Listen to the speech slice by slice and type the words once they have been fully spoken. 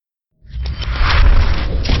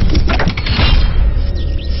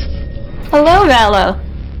Hello, Vala.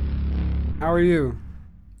 How are you?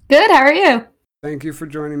 Good, how are you? Thank you for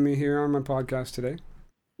joining me here on my podcast today.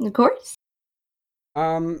 Of course.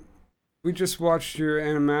 Um, we just watched your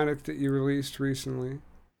animatic that you released recently.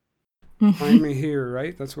 Find What Me Here,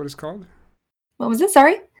 right? That's what it's called? was it?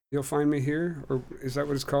 Sorry? You'll Find Me Here? Or is that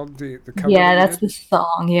what it's called? The cover that Yeah, you that's did? the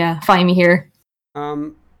song. Yeah, Find Me Here.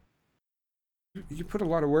 Um, you put a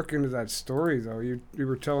lot of work into that story, though. You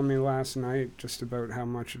were telling me last night just about how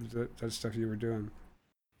much of that stuff you were doing.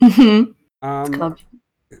 It's Um, called.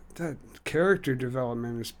 that character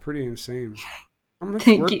development is pretty insane. How much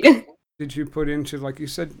Thank work you. did you put into, like you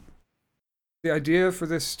said, the idea for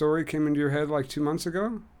this story came into your head like 2 months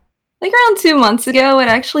ago? Like around 2 months ago, it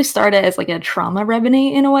actually started as like a trauma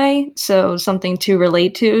remedy in a way. So something to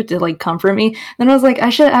relate to like comfort me. Then I was like, I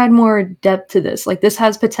should add more depth to this. Like this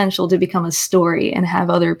has potential to become a story and have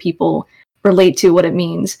other people relate to what it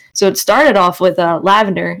means. So it started off with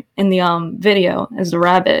lavender in the video as the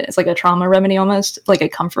rabbit. It's like a trauma remedy almost, like a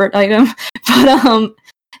comfort item. But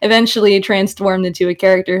eventually transformed into a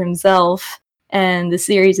character himself, and the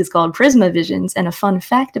series is called Prisma Visions. And a fun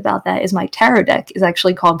fact about that is my tarot deck is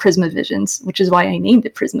actually called Prisma Visions, which is why I named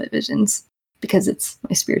it Prisma Visions, because it's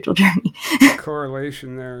my spiritual journey. The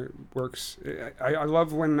correlation there works. I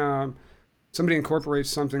love when somebody incorporates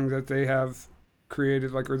something that they have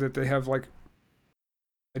created, like, or that they have like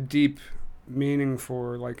a deep meaning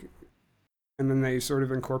for, like, and then they sort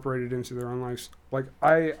of incorporate it into their own lives. Like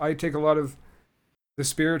I take a lot of the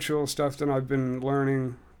spiritual stuff that I've been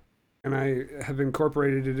learning, and I have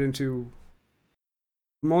incorporated it into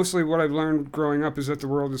mostly what I've learned growing up is that the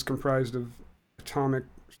world is comprised of atomic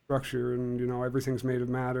structure, and everything's made of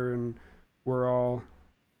matter, and we're all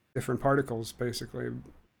different particles basically.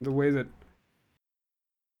 The way that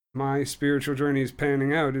my spiritual journey is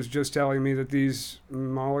panning out is just telling me that these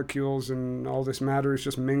molecules and all this matter is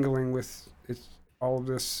just mingling with all of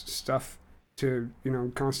this stuff to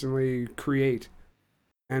constantly create.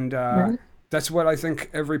 And Right. that's what I think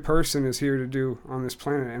every person is here to do on this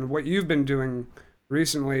planet. And what you've been doing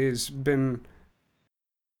recently has been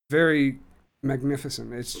very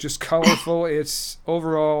magnificent. It's just colorful. It's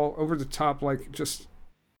overall over the top, like, just,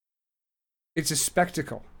 it's a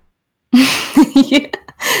spectacle. Yeah.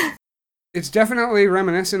 It's definitely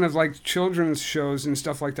reminiscent of like children's shows and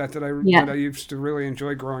stuff like that Yeah. that I used to really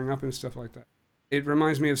enjoy growing up and stuff like that. It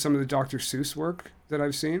reminds me of some of the Dr. Seuss work that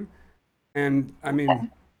I've seen, and I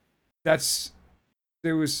mean, that's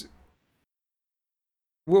there was.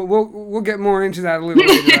 We'll get more into that a little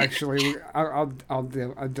later. Actually, I'll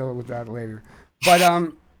deal with that later.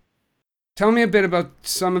 But tell me a bit about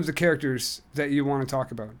some of the characters that you want to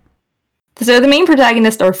talk about. So the main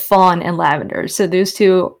protagonists are Fawn and Lavender. So those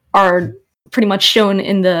two are pretty much shown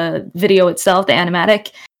in the video itself, the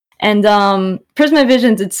animatic. And Prisma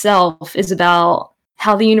Visions itself is about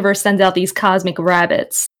how the universe sends out these cosmic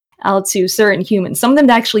rabbits out to certain humans. Some of them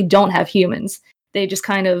actually don't have humans. They just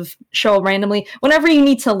kind of show up randomly. Whenever you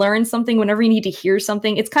need to learn something, whenever you need to hear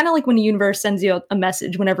something, it's kind of like when the universe sends you a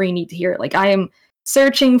message whenever you need to hear it. Like, I am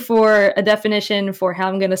searching for a definition for how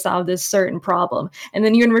I'm going to solve this certain problem. And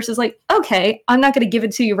then the universe is like, okay, I'm not going to give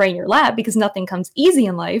it to you right in your lap because nothing comes easy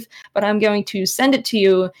in life, but I'm going to send it to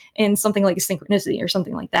you in something like a synchronicity or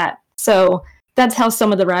something like that. So that's how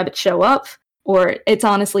some of the rabbits show up. Or it's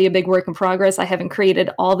honestly a big work in progress. I haven't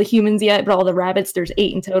created all the humans yet, but all the rabbits, there's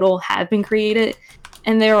 8 in total, have been created.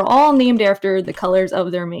 And they're all named after the colors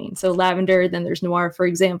of their mane. So lavender, then there's noir, for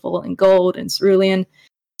example, and gold and cerulean.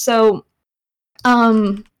 So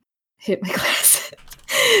hit my glass.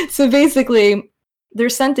 So basically, they're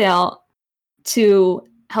sent out to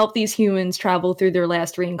help these humans travel through their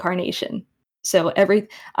last reincarnation. So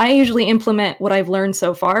I usually implement what I've learned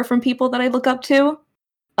so far from people that I look up to,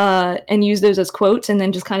 and use those as quotes, and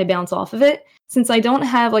then just kind of bounce off of it. Since I don't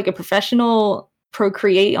have like a professional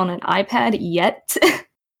Procreate on an iPad yet,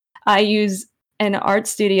 I use an art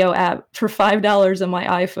studio app for $5 on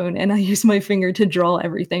my iPhone, and I use my finger to draw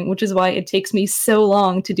everything, which is why it takes me so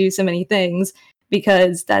long to do so many things,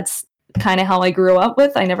 because that's kind of how I grew up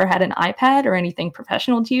with. I never had an iPad or anything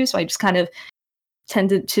professional to use, so I just kind of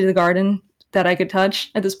tended to the garden that I could touch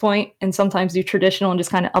at this point, and sometimes do traditional and just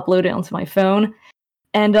kind of upload it onto my phone.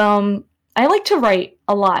 And I like to write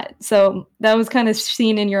a lot, so that was kind of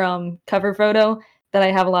seen in your cover photo that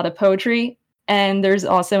I have a lot of poetry. And there's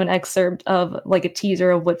also an excerpt of like a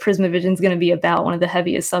teaser of what Prisma Vision is going to be about, one of the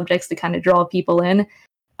heaviest subjects to kind of draw people in.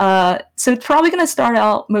 So it's probably going to start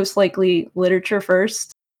out most likely literature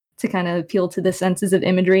first to kind of appeal to the senses of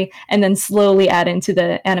imagery, and then slowly add into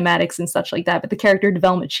the animatics and such like that. But the character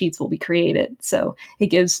development sheets will be created, so it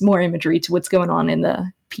gives more imagery to what's going on in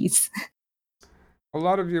the piece. a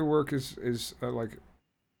lot of your work is like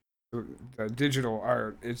digital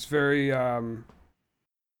art. It's very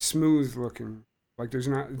smooth looking. Like there's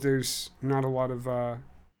not a lot of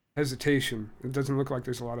hesitation. It doesn't look like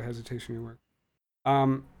there's a lot of hesitation in your work.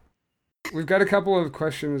 Um, we've got a couple of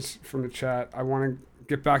questions from the chat. I want to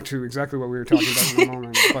get back to exactly what we were talking about in a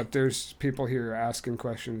moment, but there's people here asking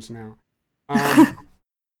questions now.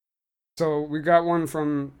 So we got one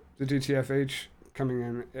from the DTFH coming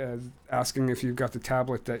in asking if you've got the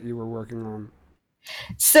tablet that you were working on.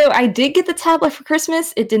 So I did get the tablet for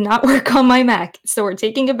Christmas. It did not work on my Mac. So we're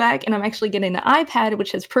taking it back, and I'm actually getting the iPad,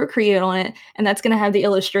 which has Procreate on it, and that's going to have the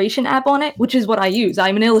illustration app on it, which is what I use.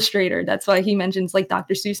 I'm an illustrator. That's why he mentions like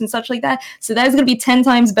Dr. Seuss and such like that. So that is going to be 10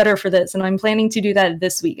 times better for this, and I'm planning to do that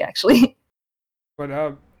this week, actually.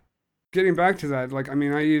 But getting back to that, like I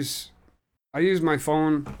mean, I use my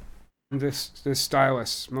phone and this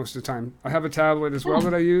stylus most of the time. I have a tablet as well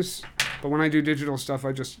that I use, but when I do digital stuff,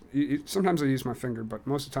 I just sometimes I use my finger, but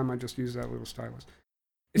most of the time I just use that little stylus.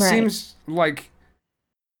 It seems like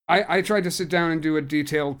I tried to sit down and do a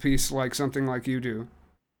detailed piece like something like you do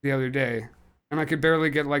the other day, and I could barely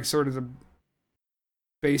get like sort of the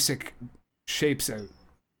basic shapes out.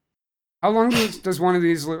 How long does one of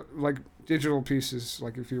these like digital pieces,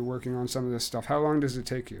 like if you're working on some of this stuff, how long does it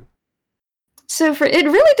take you? So it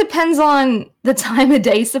really depends on the time of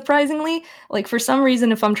day, surprisingly. Like for some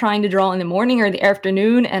reason, if I'm trying to draw in the morning or the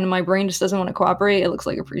afternoon and my brain just doesn't want to cooperate, it looks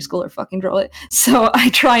like a preschooler fucking draw it. So I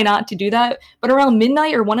try not to do that. But around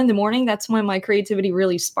midnight or 1 a.m, that's when my creativity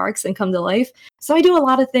really sparks and come to life. So I do a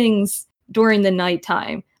lot of things during the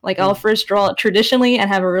nighttime. Like I'll first draw it traditionally and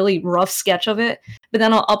have a really rough sketch of it, but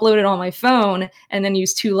then I'll upload it on my phone and then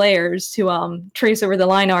use 2 layers to trace over the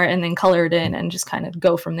line art and then color it in and just kind of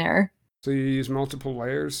go from there. So you use multiple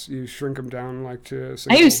layers? You shrink them down like to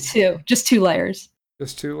a I use 2, just 2 layers.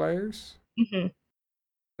 Just 2 layers? Mm-hmm.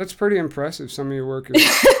 That's pretty impressive. Some of your work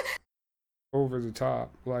is over the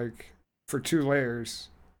top. Like for 2 layers.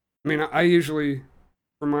 I mean, I usually,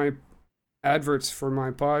 for my adverts for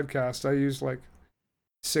my podcast, I use like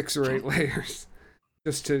 6 or 8 layers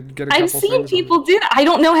just to get a couple I've seen things people do that. I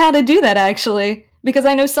don't know how to do that actually. Because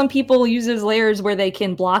I know some people use those layers where they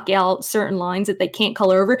can block out certain lines that they can't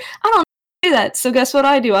color over. I don't do that. So guess what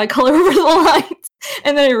I do? I color over the lines,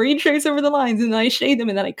 and then I retrace over the lines, and then I shade them,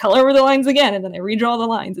 and then I color over the lines again, and then I redraw the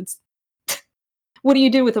lines. It's what do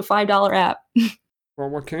you do with a $5 app? Well,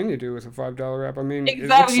 what can you do with a $5 app? I mean,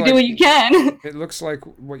 Exactly, you do what you can. It looks like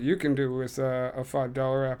what you can do with a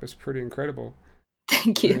 $5 app is pretty incredible.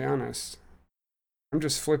 Thank you. To be honest, I'm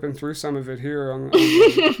just flipping through some of it here.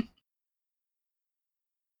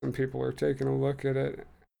 Some people are taking a look at it.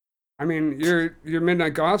 I mean, your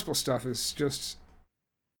Midnight Gospel stuff is just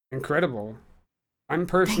incredible. I'm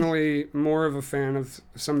personally more of a fan of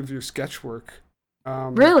some of your sketch work.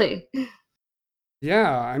 Really?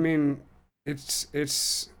 Yeah, I mean,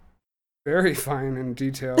 it's very fine and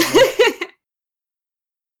detailed.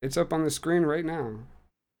 It's up on the screen right now.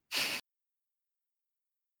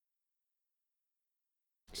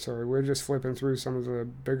 Sorry, we're just flipping through some of the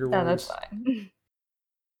bigger ones. No, that's fine.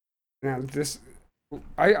 Now,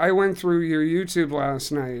 I went through your YouTube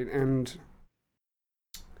last night, and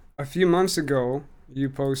a few months ago, you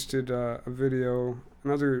posted a video,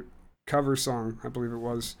 another cover song, I believe it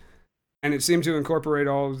was, and it seemed to incorporate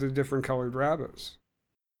all of the different colored rabbits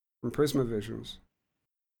from Prisma Visions.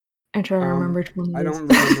 I'm trying to remember which one. I don't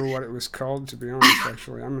remember what it was called, to be honest,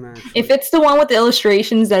 actually. If it's the one with the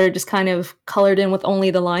illustrations that are just kind of colored in with only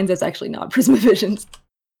the lines, that's actually not Prisma Visions.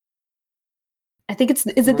 I think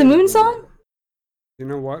is it the Moon song? You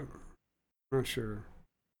know what? I'm not sure.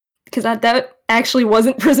 Because that actually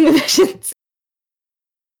wasn't Prisma Visions.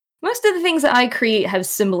 Most of the things that I create have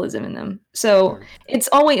symbolism in them. So it's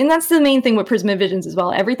always, and that's the main thing with Prisma Visions as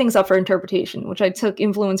well. Everything's up for interpretation, which I took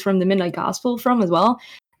influence from the Midnight Gospel from as well.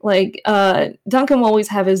 Like, Duncan will always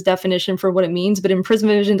have his definition for what it means, but in Prisma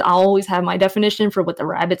Visions, I'll always have my definition for what the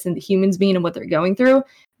rabbits and the humans mean and what they're going through.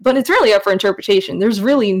 But it's really up for interpretation. There's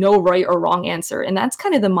really no right or wrong answer. And that's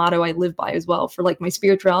kind of the motto I live by as well for like my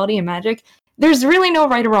spirituality and magic. There's really no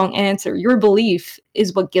right or wrong answer. Your belief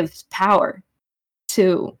is what gives power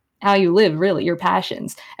to how you live, really, your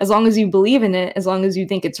passions. As long as you believe in it, as long as you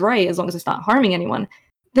think it's right, as long as it's not harming anyone,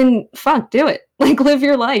 then fuck, do it. Like, live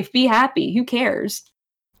your life. Be happy. Who cares?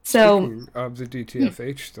 So, speaking of the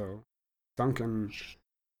DTFH, though, Duncan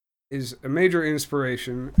is a major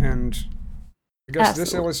inspiration, and I guess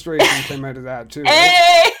this illustration came out of that too.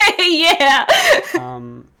 Right? Hey, yeah.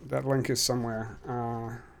 That link is somewhere.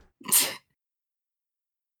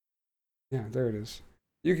 Yeah, there it is.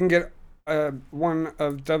 You can get one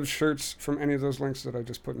of Dove's shirts from any of those links that I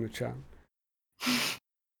just put in the chat.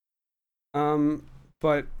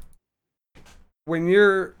 But when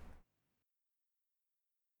you're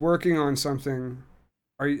working on something,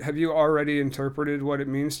 have you already interpreted what it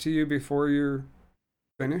means to you before you're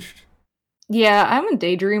finished? Yeah, I'm a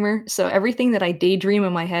daydreamer, so everything that I daydream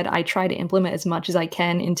in my head, I try to implement as much as I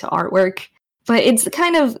can into artwork. But it's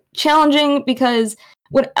kind of challenging because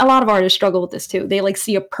what a lot of artists struggle with this too. They like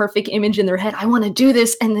see a perfect image in their head. I want to do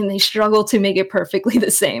this, and then they struggle to make it perfectly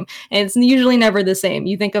the same. And it's usually never the same.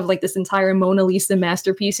 You think of like this entire Mona Lisa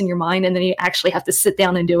masterpiece in your mind, and then you actually have to sit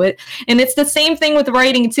down and do it. And it's the same thing with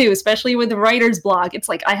writing too, especially with the writer's block. It's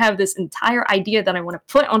like I have this entire idea that I want to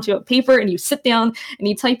put onto a paper, and you sit down and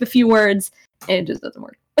you type a few words, and it just doesn't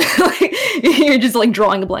work. Like, you're just like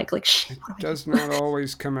drawing a blank, like shit. It does not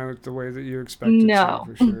always come out the way that you expect it to, No.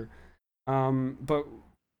 for sure. But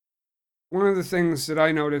one of the things that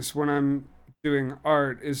I notice when I'm doing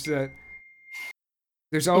art is that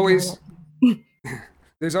there's always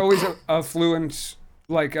there's always a fluent,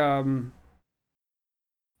 like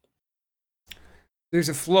there's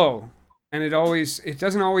a flow, and it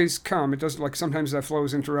doesn't always come. It doesn't, like, sometimes that flow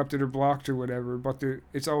is interrupted or blocked or whatever, but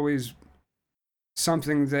it's always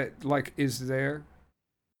something that like is there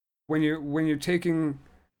when you're taking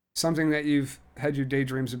something that you've had your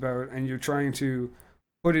daydreams about and you're trying to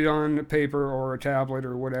put it on a paper or a tablet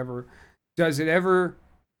or whatever. Does it ever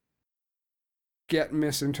get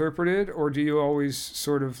misinterpreted, or do you always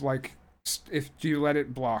sort of like, if do you let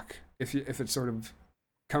it block if it sort of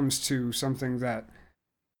comes to something that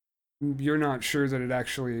you're not sure that it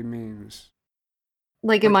actually means?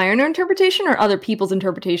 Like in my own interpretation or other people's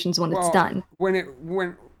interpretations when it's done? When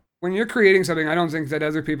you're creating something, I don't think that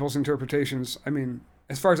other people's interpretations, I mean,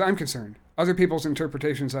 as far as I'm concerned, other people's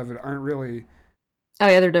interpretations of it aren't really. Oh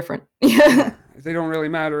yeah, they're different. Yeah, they don't really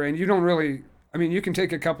matter, and you don't really. I mean, you can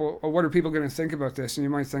take a couple. Oh, what are people going to think about this? And you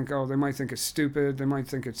might think, oh, they might think it's stupid. They might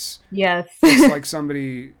think it's yes, it's like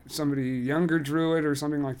somebody younger drew it or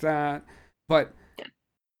something like that. But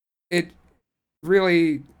it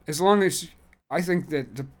really, as long as I think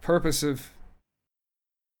that the purpose of,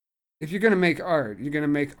 if you're going to make art, you're going to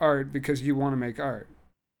make art because you want to make art.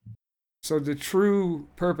 So the true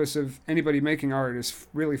purpose of anybody making art is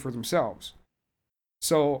really for themselves.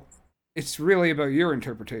 So it's really about your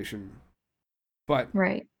interpretation. But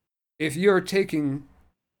right. if you're taking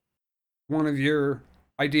one of your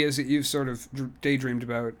ideas that you've sort of daydreamed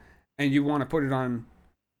about and you want to put it on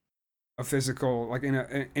a physical, like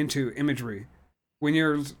into imagery, when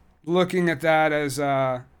you're looking at that as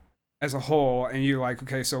a whole, and you're like,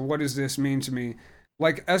 okay, so what does this mean to me?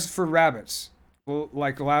 Like, as for rabbits,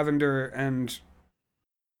 like lavender, and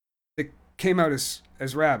they came out as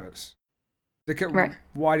rabbits. Right.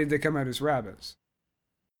 Why did they come out as rabbits?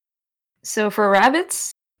 So for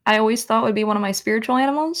rabbits, I always thought would be one of my spiritual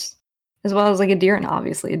animals, as well as like a deer and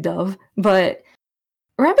obviously a dove. But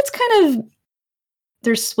rabbits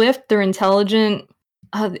they're swift, they're intelligent.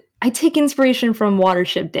 I take inspiration from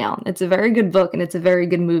Watership Down. It's a very good book and it's a very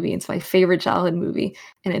good movie. It's my favorite childhood movie,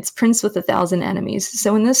 and it's Prince with 1,000 Enemies.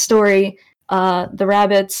 So in this story, the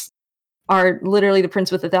rabbits are literally the prince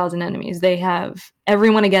with 1,000 enemies. They have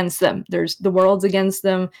everyone against them. There's the world's against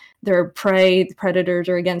them. Their prey, the predators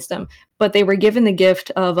are against them. But they were given the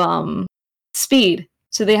gift of speed,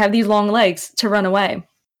 so they have these long legs to run away.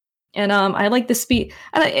 And I like the speed.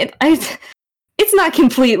 It's not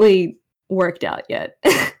completely worked out yet.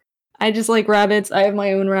 I just like rabbits. I have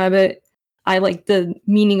my own rabbit. I like the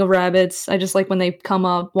meaning of rabbits. I just like when they come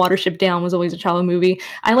up. Watership Down was always a childhood movie.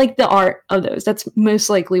 I like the art of those. That's most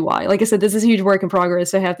likely why. Like I said, this is a huge work in progress,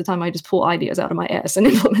 so half the time I just pull ideas out of my ass and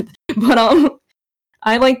implement them. But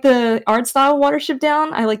I like the art style of Watership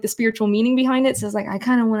Down. I like the spiritual meaning behind it. So it's like I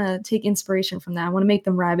kind of want to take inspiration from that. I want to make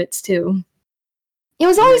them rabbits too. It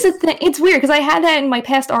was always a thing. It's weird because I had that in my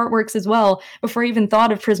past artworks as well before I even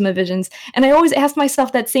thought of Prisma Visions. And I always asked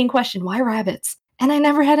myself that same question, why rabbits? And I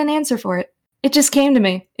never had an answer for it. It just came to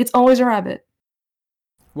me. It's always a rabbit.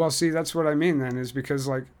 Well, see, that's what I mean then, is because,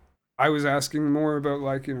 like, I was asking more about,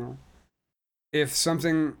 like, you know, if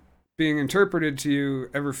something being interpreted to you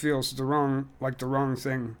ever feels the wrong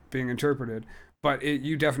thing being interpreted, but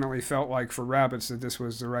you definitely felt like for rabbits that this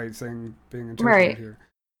was the right thing being interpreted Right. here.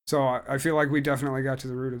 So I feel like we definitely got to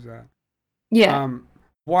the root of that. Yeah.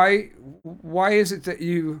 Why is it that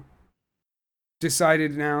you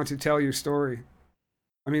decided now to tell your story?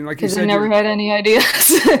 I mean, like you Because said, I never had any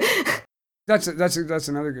ideas. that's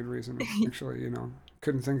another good reason. Actually, you know,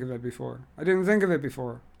 couldn't think of it before. I didn't think of it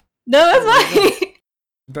before. No, that's fine.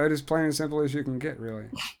 About as plain and simple as you can get, really.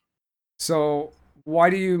 So, why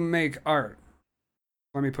do you make art?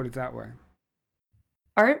 Let me put it that way.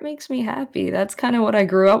 Art makes me happy. That's kind of what I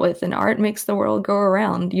grew up with, and art makes the world go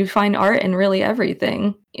around. You find art in really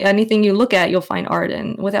everything. Anything you look at, you'll find art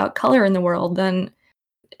in. Without color in the world, then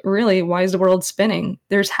really, why is the world spinning?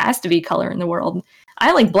 There's has to be color in the world.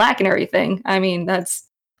 I like black and everything. I mean, that's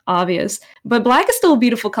obvious. But black is still a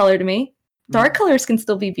beautiful color to me. Dark colors can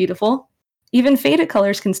still be beautiful. Even faded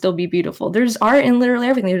colors can still be beautiful. There's art in literally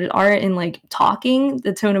everything. There's art in like talking,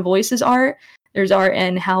 the tone of voice is art. There's art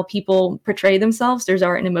in how people portray themselves. There's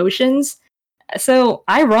art in emotions. So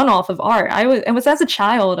I run off of art. I was as a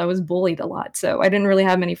child, I was bullied a lot, so I didn't really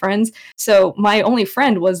have many friends. So my only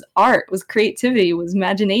friend was art, was creativity, was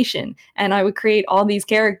imagination, and I would create all these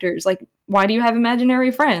characters. Like, why do you have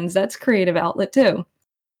imaginary friends? That's creative outlet too.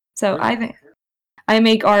 So Right. I think I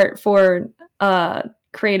make art for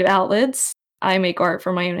creative outlets. I make art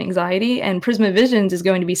for my own anxiety, and Prisma Visions is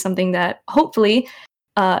going to be something that hopefully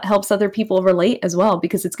helps other people relate as well,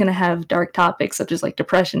 because it's going to have dark topics such as like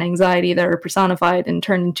depression, anxiety that are personified and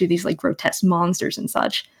turned into these like grotesque monsters and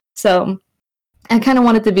such. So I kind of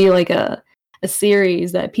want it to be like a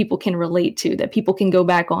series that people can relate to, that people can go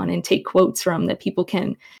back on and take quotes from, that people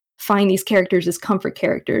can find these characters as comfort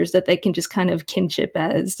characters that they can just kind of kinship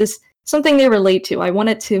as just something they relate to. I want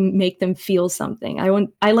it to make them feel something.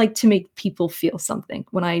 I like to make people feel something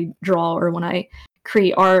when I draw or when I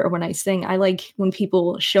create art or when I sing. I like when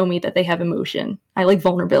people show me that they have emotion. I like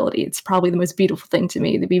vulnerability. It's probably the most beautiful thing to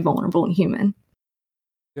me, to be vulnerable and human.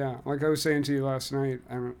 Yeah, like I was saying to you last night,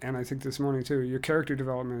 and I think this morning too, your character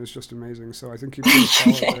development is just amazing. So I think you're pretty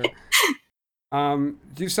solid there.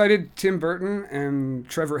 You cited Tim Burton and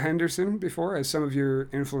Trevor Henderson before as some of your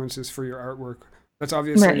influences for your artwork. That's Right.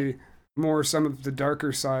 obviously more some of the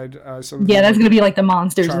darker side, some of Yeah, the that's like gonna be like the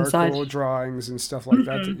monsters and charcoal such. drawings and stuff like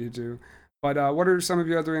that Mhm. that you do. But what are some of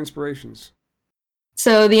your other inspirations?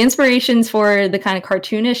 So the inspirations for the kind of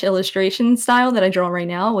cartoonish illustration style that I draw right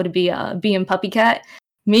now would be Bee and Puppy Cat.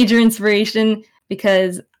 Major inspiration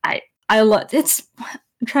because I love it's.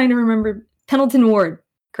 I'm trying to remember Pendleton Ward.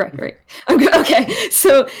 Correct, right? Okay, okay.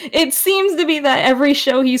 So it seems to be that every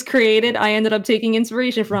show he's created, I ended up taking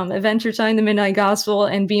inspiration from. Adventure Time, The Midnight Gospel,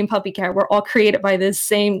 and Bee and Puppy Cat were all created by this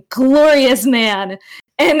same glorious man.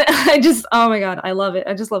 And I just, oh my god, I love it.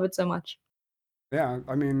 I just love it so much. Yeah,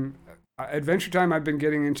 I mean, Adventure Time I've been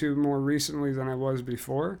getting into more recently than I was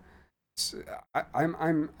before.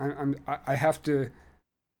 I have to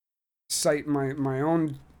cite my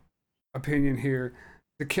own opinion here.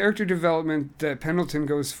 The character development that Pendleton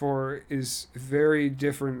goes for is very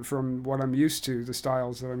different from what I'm used to, the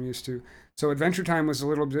styles that I'm used to. So Adventure Time was a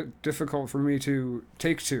little bit difficult for me to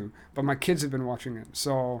take to, but my kids have been watching it,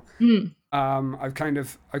 so Mm. I've kind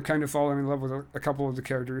of fallen in love with a couple of the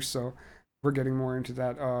characters. So we're getting more into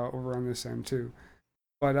that over on this end too.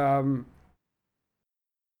 But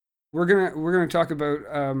we're gonna talk about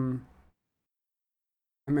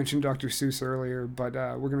I mentioned Dr. Seuss earlier, but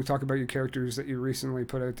we're going to talk about your characters that you recently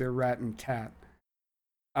put out there, Rat and Tat.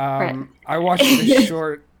 Right. I watched this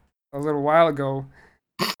short a little while ago,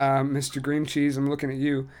 Mr. Green Cheese. I'm looking at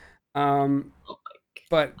you, um,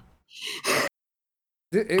 but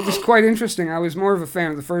it was quite interesting. I was more of a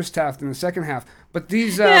fan of the first half than the second half. But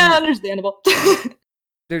these, Yeah, understandable.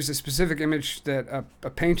 there's a specific image that a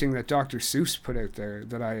painting that Dr. Seuss put out there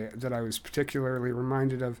that I was particularly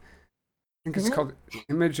reminded of. I think it's Really? called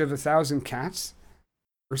 "Image of a Thousand Cats"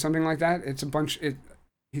 or something like that. It's a bunch.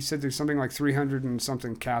 He said there's something like 300 and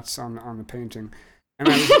something cats on the painting, and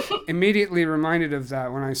I was immediately reminded of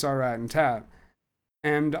that when I saw Rat and Tat.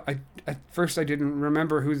 And at first I didn't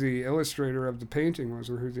remember who the illustrator of the painting was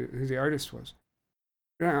or who the artist was.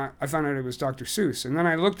 Yeah, I found out it was Dr. Seuss, and then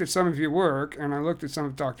I looked at some of your work, and I looked at some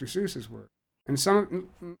of Dr. Seuss's work, and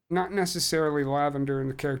not necessarily Lavender and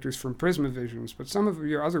the characters from Prisma Visions, but some of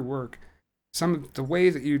your other work, some of the way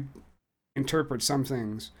that you interpret some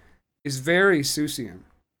things is very Seussian.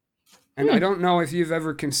 And I Hmm, don't know if you've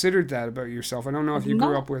ever considered that about yourself. I don't know if I've you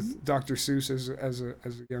grew not. up with Dr. Seuss as a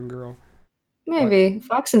young girl, but Maybe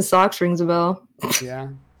Fox and Socks rings a bell. yeah.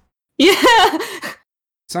 Yeah.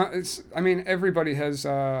 So it's. I mean, everybody has.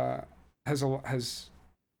 I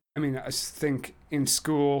mean, I think in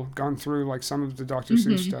school gone through like some of the Dr.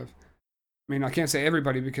 Seuss Hmm. stuff. I mean, I can't say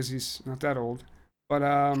everybody because he's not that old, but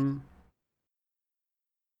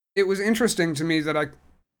it was interesting to me that I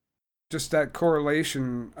just that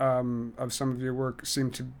correlation of some of your work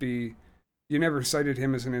seemed to be. You never cited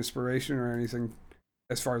him as an inspiration or anything,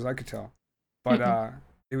 as far as I could tell. But Mm-mm.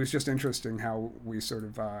 it was just interesting how we sort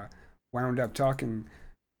of wound up talking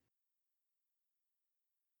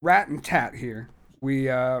Rat and Tat here. We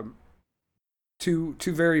two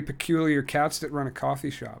very peculiar cats that run a coffee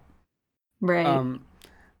shop. Right. Um,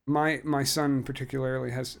 my son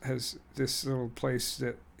particularly has this little place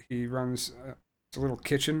that he runs. It's a little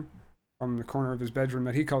kitchen from the corner of his bedroom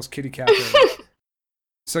that he calls Kitty Cafe.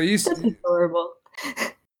 So That's adorable.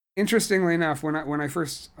 interestingly enough, when I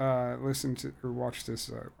first listened to or watched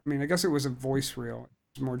this, I mean, I guess it was a voice reel.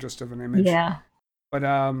 It's more just of an image. Yeah. But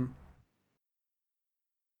are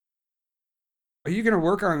you going to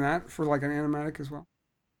work on that for like an animatic as well?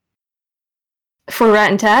 For Rat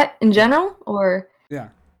and Tat in Yeah. general, or Yeah.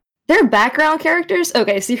 they're background characters?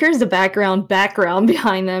 Okay, so here's the background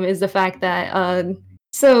behind them is the fact that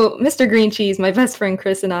so Mr. Green Cheese, my best friend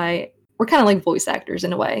Chris and I, we're kind of like voice actors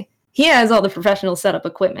in a way. He has all the professional setup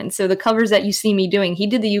equipment. So the covers that you see me doing, he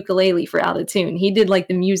did the ukulele for Out of Tune. He did like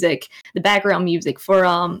the music, the background music for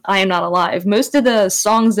I Am Not Alive. Most of the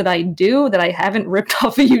songs that I do that I haven't ripped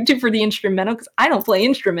off of YouTube for the instrumental, because I don't play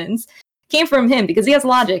instruments, came from him because he has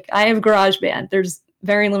Logic. I have GarageBand. There's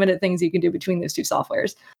very limited things you can do between those two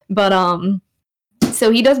softwares. But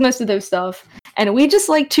so he does most of those stuff, and we just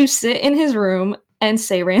like to sit in his room and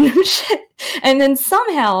say random shit. And then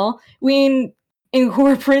somehow we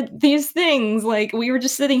incorporate these things. Like we were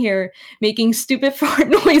just sitting here making stupid fart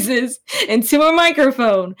noises into a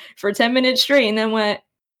microphone for 10 minutes straight, and then went,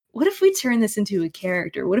 what if we turn this into a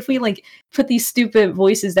character? What if we like put these stupid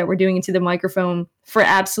voices that we're doing into the microphone for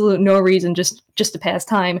absolute no reason, just to pass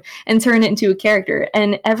time, and turn it into a character?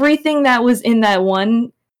 And everything that was in that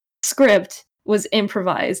one script was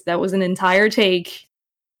improvised. That was an entire take,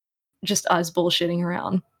 just us bullshitting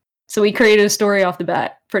around. So we created a story off the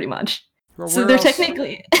bat, pretty much. Well, So they're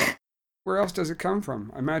technically where else does it come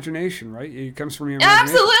from? Imagination, right? It comes from your imagination.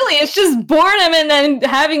 Absolutely. It's just boredom and then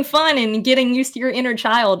having fun and getting used to your inner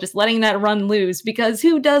child, just letting that run loose. Because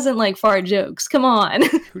who doesn't like fart jokes? Come on.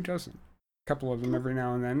 Who doesn't? A couple of them every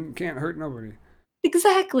now and then. Can't hurt nobody.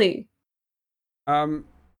 Exactly. You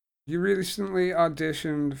recently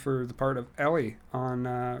auditioned for the part of Ellie on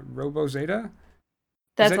Robo Zeta?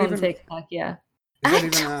 That's on TikTok, yeah. Is that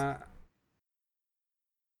even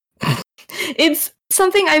It's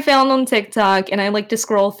something I found on TikTok, and I like to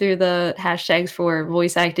scroll through the hashtags for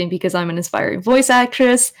voice acting because I'm an aspiring voice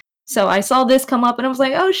actress. So I saw this come up and I was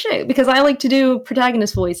like, oh shit, because I like to do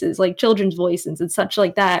protagonist voices, like children's voices and such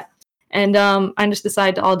like that. And I just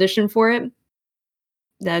decided to audition for it.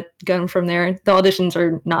 That going from there, the auditions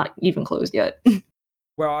are not even closed yet.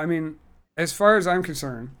 Well, I mean, as far as I'm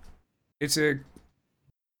concerned,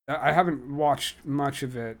 I haven't watched much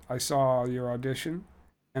of it. I saw your audition,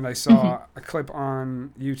 and I saw a clip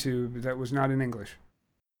on YouTube that was not in English.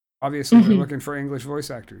 Obviously, they're looking for English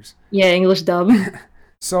voice actors. Yeah, English dub.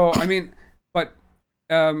 So, I mean, but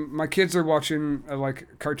my kids are watching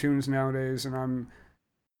like cartoons nowadays, and I'm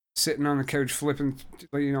sitting on the couch flipping,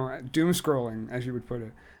 doom scrolling, as you would put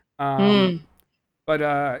it. But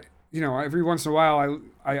every once in a while,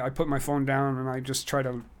 I put my phone down and I just try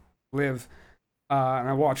to live, and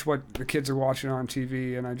I watch what the kids are watching on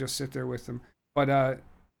TV, and I just sit there with them. But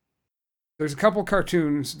there's a couple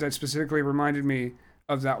cartoons that specifically reminded me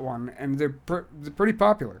of that one, and they're pretty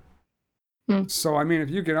popular. So, I mean, if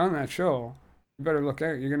you get on that show, you better look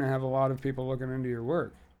out. You're going to have a lot of people looking into your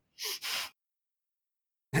work.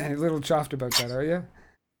 A little chuffed about that, are you?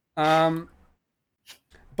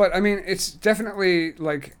 But I mean, it's definitely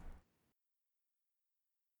like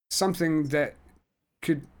something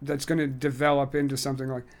that's going to develop into something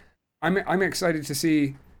like. I'm excited to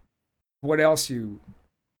see what else you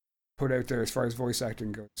put out there as far as voice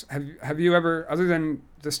acting goes. Have you ever, other than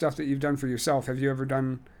the stuff that you've done for yourself, have you ever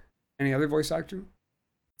done any other voice acting?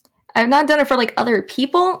 I've not done it for like other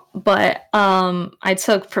people, but I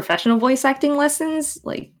took professional voice acting lessons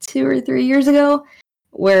like 2 or 3 years ago,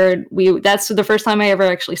 where that's the first time I ever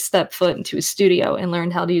actually stepped foot into a studio and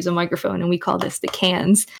learned how to use a microphone, and we call this the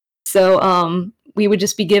cans. So we would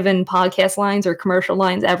just be given podcast lines or commercial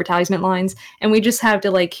lines, advertisement lines, and we just have to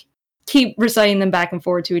like keep reciting them back and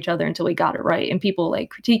forward to each other until we got it right. And people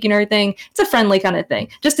like critiquing everything. It's a friendly kind of thing,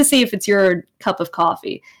 just to see if it's your cup of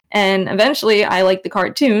coffee. And eventually I liked the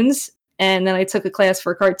cartoons, and then I took a class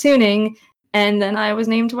for cartooning, and then I was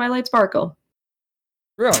named Twilight Sparkle.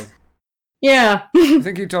 Really? Yeah. I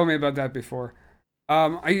think you told me about that before.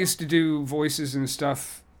 I used to do voices and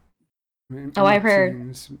stuff. I've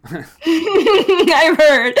heard. I've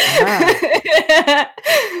heard.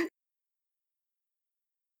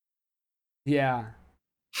 Yeah.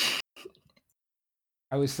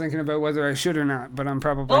 I was thinking about whether I should or not, but I'm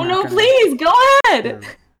probably Oh, not no, gonna. please, go ahead.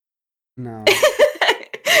 No.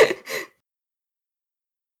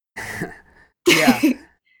 Yeah.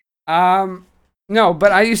 No,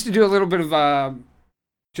 but I used to do a little bit of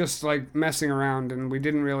just like messing around, and we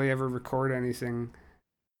didn't really ever record anything.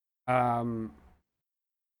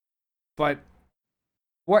 But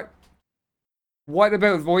what what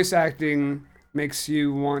about voice acting makes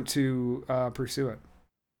you want to pursue it?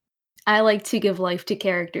 I like to give life to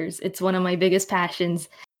characters. It's one of my biggest passions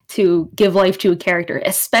to give life to a character,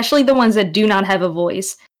 especially the ones that do not have a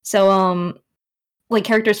voice. So, like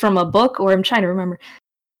characters from a book, or I'm trying to remember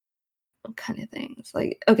what kind of things.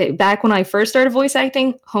 Like, okay, back when I first started voice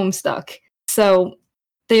acting, Homestuck. So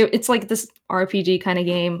it's like this RPG kind of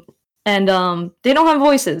game, and they don't have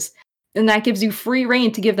voices. And that gives you free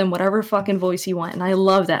reign to give them whatever fucking voice you want. And I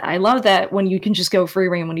love that. I love that when you can just go free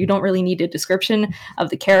reign, when you don't really need a description of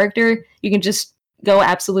the character. You can just go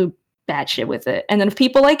absolute batshit with it. And then if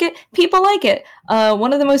people like it, people like it.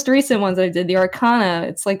 One of the most recent ones I did, the Arcana,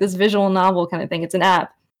 it's like this visual novel kind of thing. It's an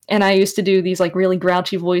app. And I used to do these like really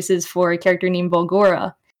grouchy voices for a character named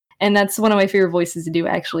Volgora. And that's one of my favorite voices to do,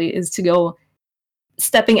 actually, is to go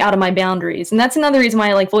stepping out of my boundaries. And that's another reason why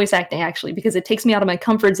I like voice acting, actually, because it takes me out of my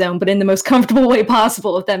comfort zone, but in the most comfortable way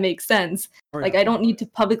possible, if that makes sense. Oh, yeah. Like, I don't need to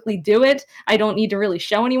publicly do it. I don't need to really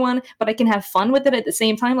show anyone, but I can have fun with it at the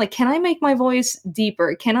same time. Like, can I make my voice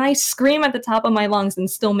deeper? Can I scream at the top of my lungs and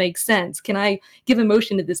still make sense? Can I give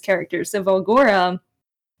emotion to this character? So Volgora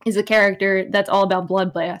is a character that's all about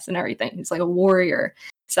bloodbaths and everything. He's like a warrior.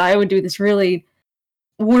 So I would do this really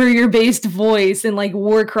warrior-based voice and like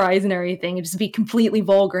war cries and everything, and just be completely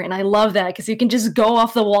vulgar. And I love that because you can just go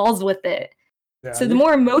off the walls with it. Yeah, So the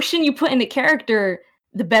more emotion you put in a character,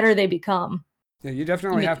 the better they become. yeah, you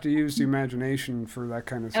definitely have to use the imagination for that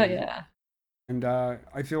kind of thing. Oh yeah. And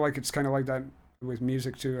I feel like it's kind of like that with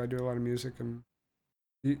music too. I do a lot of music, and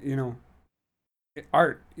you know,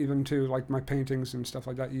 art even too, like my paintings and stuff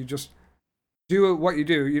like that. You just do what you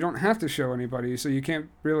do. You don't have to show anybody, so you can't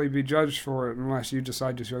really be judged for it unless you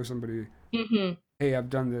decide to show somebody, hey, I've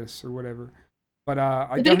done this or whatever. But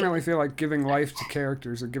I definitely feel like giving life to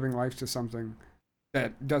characters or giving life to something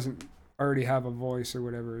that doesn't already have a voice or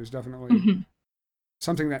whatever is definitely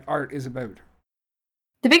something that art is about.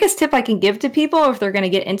 The biggest tip I can give to people if they're going to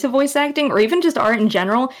get into voice acting or even just art in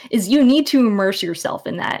general is you need to immerse yourself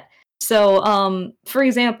in that. So, for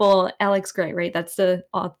example, Alex Gray, right? That's the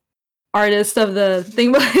artist of the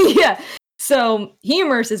thing. Yeah. So he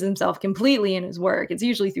immerses himself completely in his work. It's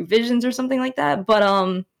usually through visions or something like that.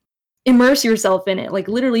 But immerse yourself in it. Like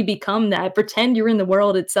literally become that. Pretend you're in the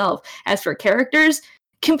world itself. As for characters,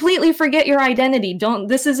 completely forget your identity.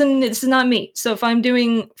 This is not me. So if I'm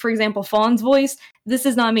doing, for example, Fawn's voice, this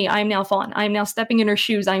is not me. I'm now Fawn. I'm now stepping in her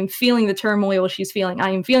shoes. I'm feeling the turmoil she's feeling. I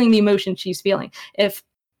am feeling the emotion she's feeling. If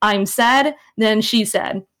I'm sad, then she's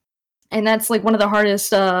sad. And that's like one of the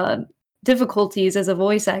hardest difficulties as a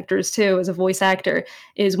voice actor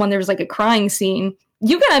is when there's like a crying scene.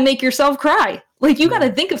 You gotta make yourself cry. Like you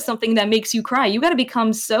gotta think of something that makes you cry. You gotta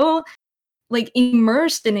become so like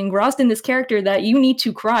immersed and engrossed in this character that you need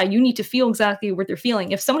to cry. You need to feel exactly what they're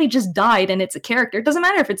feeling. If somebody just died and it's a character, it doesn't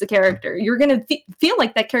matter if it's a character. You're going to feel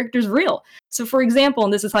like that character's real. So for example,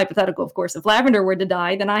 and this is hypothetical, of course, if Lavender were to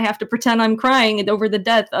die, then I have to pretend I'm crying over the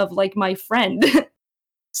death of like my friend.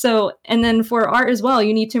 So, and then for art as well,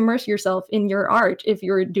 you need to immerse yourself in your art. If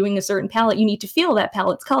you're doing a certain palette, you need to feel that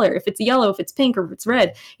palette's color. If it's yellow, if it's pink, or if it's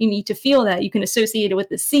red, you need to feel that. You can associate it with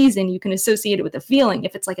the season. You can associate it with a feeling.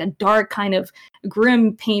 If it's like a dark kind of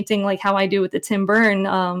grim painting, like how I do with the Tim Burton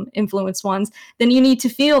influenced ones, then you need to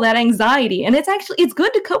feel that anxiety. And it's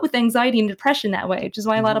good to cope with anxiety and depression that way, which is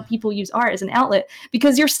why a lot of people use art as an outlet,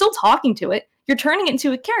 because you're still talking to it. You're turning it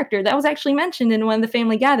into a character. That was actually mentioned in one of the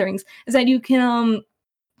family gatherings, is that you can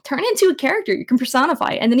turn into a character, you can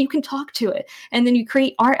personify it, and then you can talk to it, and then you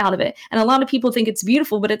create art out of it. And a lot of people think it's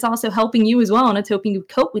beautiful, but it's also helping you as well, and it's helping you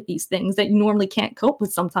cope with these things that you normally can't cope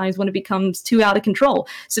with sometimes when it becomes too out of control.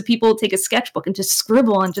 So people take a sketchbook and just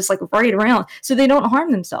scribble and just like write around so they don't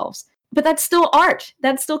harm themselves. But that's still art.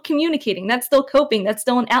 That's still communicating. That's still coping. That's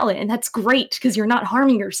still an outlet. And that's great because you're not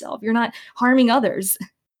harming yourself. You're not harming others.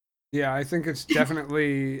 Yeah, I think it's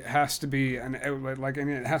definitely has to be an outlet, like, and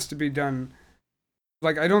it has to be done.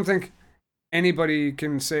 Like, I don't think anybody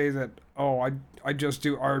can say that, oh, I just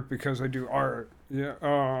do art because I do art. Yeah,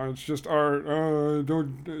 it's just art.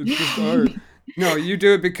 It's just art. No, you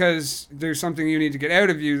do it because there's something you need to get out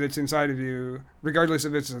of you that's inside of you, regardless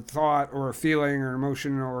if it's a thought or a feeling or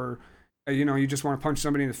emotion or, you just want to punch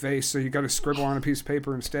somebody in the face, so you got to scribble on a piece of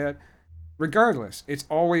paper instead. Regardless, it's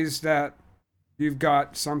always that you've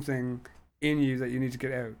got something in you that you need to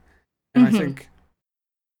get out. And I think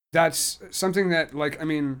that's something that, like, I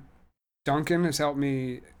mean, Duncan has helped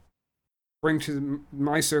me bring to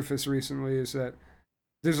my surface recently, is that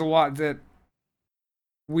there's a lot that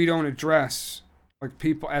we don't address, like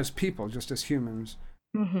people, just as humans.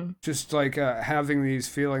 Mm-hmm. Just like having these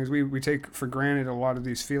feelings, we take for granted a lot of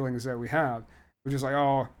these feelings that we have. We're just like,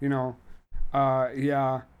 oh,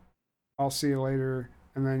 yeah, I'll see you later.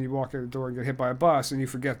 And then you walk out the door and get hit by a bus, and you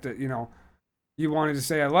forget that, you wanted to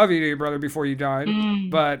say I love you to your brother before you died, Mm.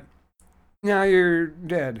 but now you're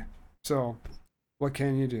dead. So what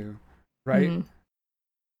can you do? Right? Mm-hmm.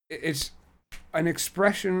 It's an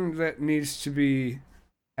expression that needs to be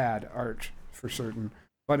had, art, for certain.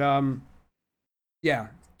 But yeah,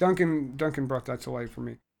 Duncan brought that to light for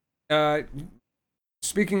me. Uh,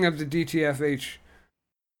 Speaking of the DTFH,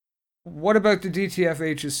 what about the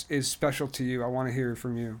DTFH is special to you? I want to hear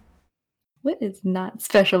from you. What is not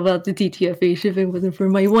special about the DTFH if it wasn't for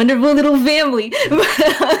my wonderful little family?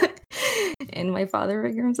 And my father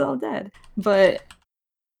figure himself dead. But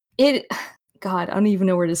it, God, I don't even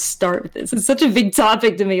know where to start with this. It's such a big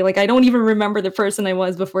topic to me. Like, I don't even remember the person I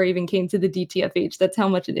was before I even came to the DTFH. That's how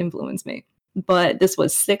much it influenced me. But this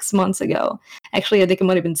was 6 months ago. Actually, I think it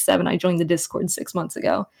might have been 7. I joined the Discord 6 months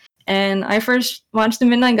ago. And I first watched the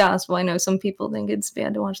Midnight Gospel. I know some people think it's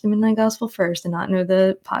bad to watch the Midnight Gospel first and not know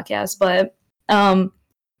the podcast, but and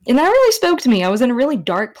that really spoke to me. I was in a really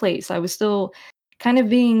dark place. I was still kind of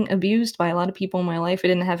being abused by a lot of people in my life. I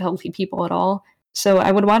didn't have healthy people at all. So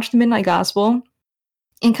I would watch the Midnight Gospel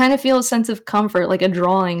and kind of feel a sense of comfort, like a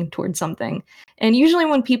drawing towards something. And usually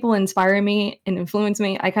when people inspire me and influence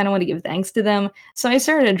me, I kind of want to give thanks to them. So I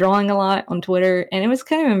started drawing a lot on Twitter, and it was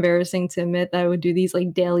kind of embarrassing to admit that I would do these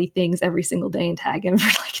like daily things every single day and tag him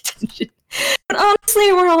for like attention. But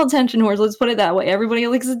honestly, we're all attention whores. Let's put it that way. Everybody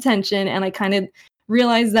likes attention, and I kind of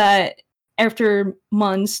realized that after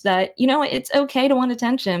months that it's okay to want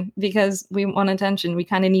attention because we want attention. We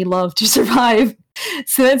kind of need love to survive.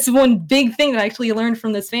 So that's one big thing that I actually learned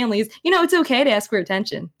from this family is, it's okay to ask for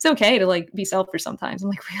attention. It's okay to like be selfish sometimes. I'm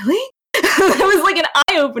like, really? That was like an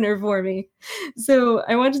eye opener for me. So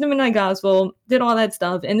I watched the Midnight Gospel, did all that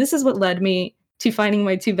stuff, and this is what led me to finding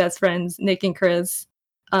my 2 best friends, Nick and Chris.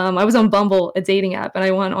 I was on Bumble, a dating app, and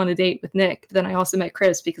I went on a date with Nick. But then I also met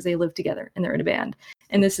Chris because they live together and they're in a band.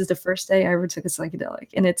 And this is the first day I ever took a psychedelic.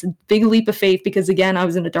 And it's a big leap of faith because, again, I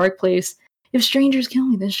was in a dark place. If strangers kill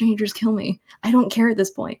me, then strangers kill me. I don't care at this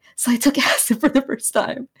point. So I took acid for the first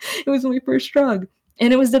time. It was my first drug.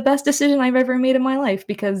 And it was the best decision I've ever made in my life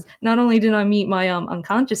because not only did I meet my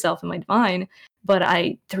unconscious self and my divine, but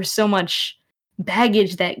there was so much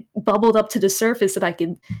baggage that bubbled up to the surface that I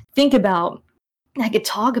could think about, I could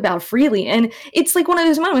talk about freely. And it's like one of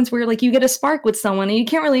those moments where like you get a spark with someone and you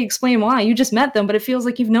can't really explain why. You just met them, but it feels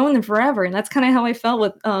like you've known them forever. And that's kind of how I felt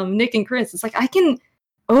with Nick and Chris. It's like I can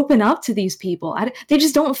open up to these people. They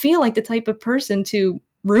just don't feel like the type of person to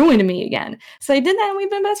ruin me again. So I did that, and we've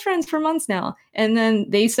been best friends for months now. And then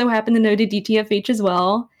they so happen to know the DTFH as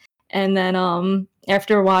well. And then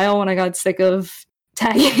after a while, when I got sick of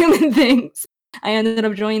tagging him and things, I ended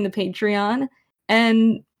up joining the Patreon.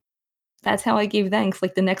 And that's how I gave thanks.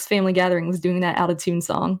 Like the next family gathering was doing that out of tune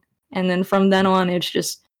song. And then from then on, it's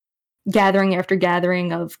just gathering after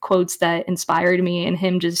gathering of quotes that inspired me and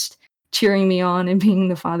him just cheering me on and being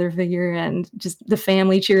the father figure and just the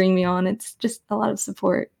family cheering me on. It's just a lot of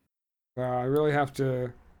support. I really have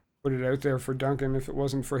to put it out there for Duncan. If it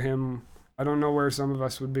wasn't for him, I don't know where some of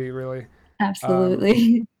us would be, really.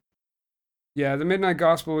 Absolutely. Yeah, the Midnight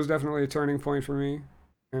Gospel was definitely a turning point for me,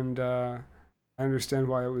 and I understand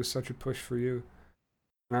why it was such a push for you.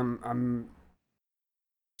 And I'm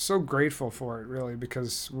so grateful for it, really,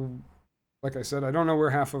 because, like I said, I don't know where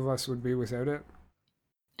half of us would be without it.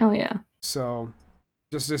 Oh yeah. So,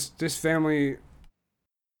 just this family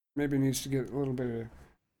maybe needs to get a little bit of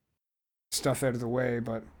stuff out of the way,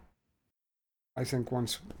 but I think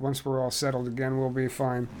once we're all settled again, we'll be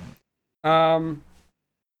fine. Where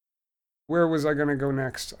was I gonna go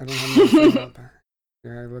next? I don't have anything up.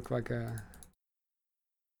 Yeah, I look like a.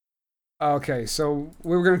 Okay, so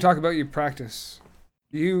we were gonna talk about your practice.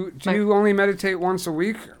 Do you only meditate once a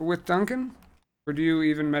week with Duncan, or do you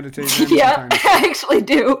even meditate? Yeah, I actually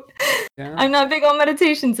do. Yeah? I'm not big on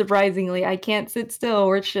meditation, surprisingly. I can't sit still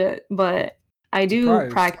or shit, but I do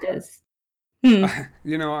practice. I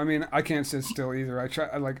mean, I can't sit still either. I try.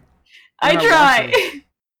 I try.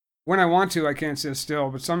 When I want to, I can't sit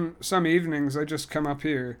still. But some evenings, I just come up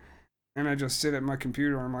here, and I just sit at my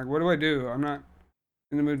computer. And I'm like, what do I do? I'm not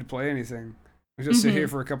in the mood to play anything. I just sit here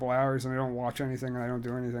for a couple hours, and I don't watch anything, and I don't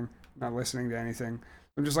do anything. I'm not listening to anything.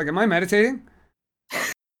 I'm just like, am I meditating?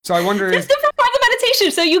 So I wonder. There's different parts of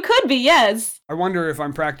meditation, so you could be, yes. I wonder if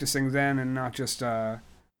I'm practicing then and not just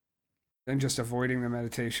avoiding the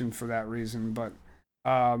meditation for that reason. But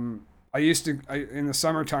in the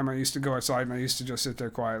summertime, I used to go outside and I used to just sit there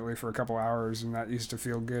quietly for a couple hours, and that used to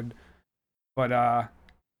feel good. But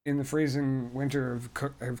in the freezing winter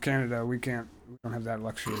of Canada, we don't have that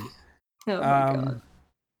luxury. Oh my god.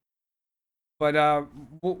 But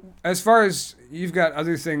well, as far as you've got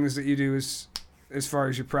other things that you do as far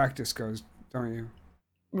as your practice goes, don't you?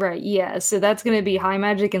 Right, yeah. So that's gonna be high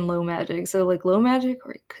magic and low magic. So like low magic,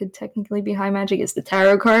 or it could technically be high magic, is the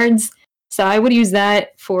tarot cards. So I would use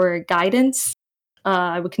that for guidance.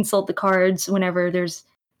 I would consult the cards when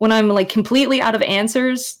I'm like completely out of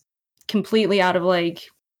answers, completely out of like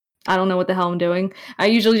I don't know what the hell I'm doing. I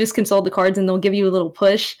usually just consult the cards and they'll give you a little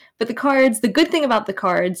push. But the good thing about the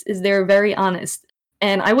cards is they're very honest.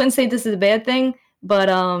 And I wouldn't say this is a bad thing, but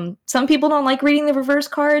some people don't like reading the reverse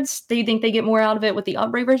cards. They think they get more out of it with the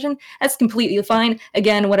upright version. That's completely fine.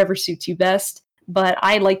 Again, whatever suits you best. But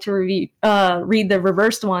I like to read the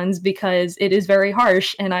reversed ones because it is very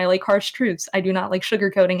harsh, and I like harsh truths. I do not like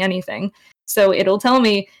sugarcoating anything. So it'll tell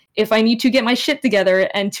me if I need to get my shit together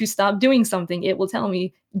and to stop doing something, it will tell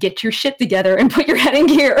me, get your shit together and put your head in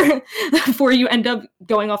gear before you end up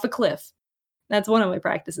going off a cliff. That's one of my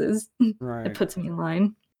practices. Right. It puts me in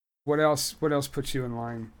line. What else puts you in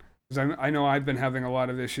line? Because I know I've been having a lot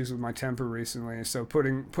of issues with my temper recently. So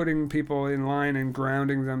putting people in line and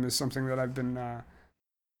grounding them is something that I've been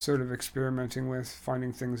sort of experimenting with,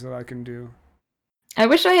 finding things that I can do. I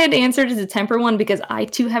wish I had answered as a temper one because I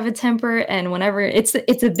too have a temper, and whenever it's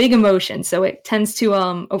a big emotion, so it tends to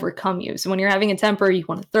overcome you. So when you're having a temper, you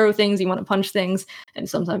want to throw things, you want to punch things, and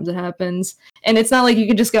sometimes it happens. And it's not like you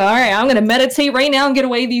can just go, all right, I'm gonna meditate right now and get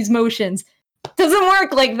away these emotions. It doesn't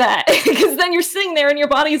work like that because then you're sitting there and your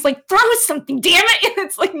body is like, throw something, damn it! And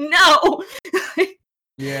it's like, no.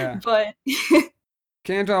 Yeah. But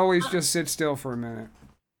can't always just sit still for a minute.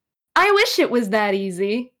 I wish it was that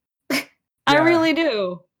easy. I really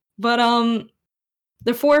do. But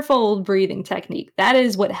the fourfold breathing technique, that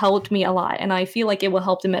is what helped me a lot, and I feel like it will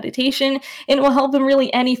help in meditation, and it will help in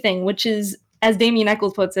really anything, which is, as Damien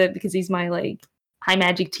Eccles puts it, because he's my like high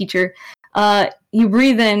magic teacher, you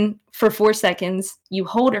breathe in for 4 seconds, you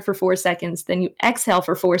hold it for 4 seconds, then you exhale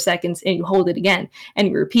for 4 seconds, and you hold it again, and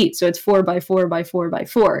you repeat. So it's 4 by 4 by 4 by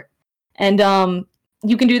 4. And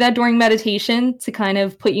you can do that during meditation to kind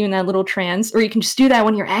of put you in that little trance, or you can just do that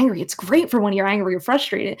when you're angry. It's great for when you're angry or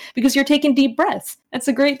frustrated because you're taking deep breaths. That's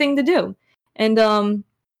a great thing to do. And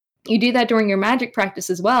you do that during your magic practice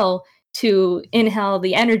as well to inhale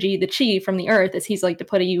the energy, the chi from the earth, as he's like to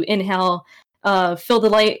put it. You inhale, fill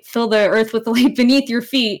the earth with the light beneath your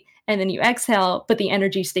feet, and then you exhale, but the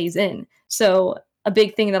energy stays in. So a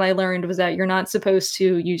big thing that I learned was that you're not supposed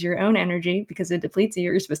to use your own energy because it depletes you.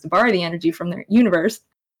 You're supposed to borrow the energy from the universe.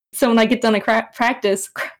 So when I get done a practice,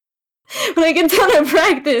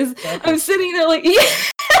 I'm sitting there like,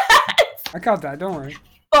 yes! I caught that. Don't worry.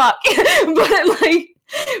 Fuck. But like,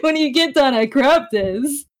 when you get done at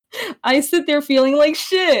practice, I sit there feeling like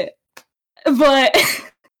shit. But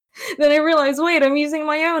then I realize, wait, I'm using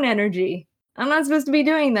my own energy. I'm not supposed to be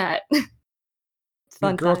doing that.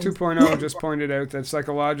 Girl 2.0 just pointed out that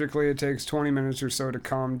psychologically it takes 20 minutes or so to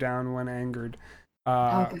calm down when angered.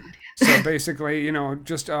 So basically,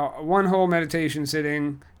 just one whole meditation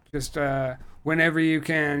sitting, just whenever you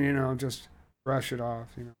can, just brush it off.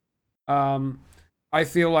 I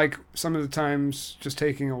feel like some of the times just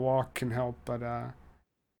taking a walk can help, but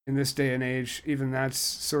in this day and age, even that's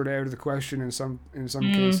sort of out of the question in some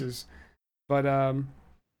cases. But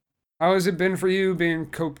how has it been for you being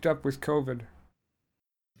coped up with COVID?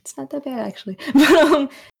 It's not that bad, actually.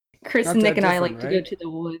 But Chris and Nick and I like to go to the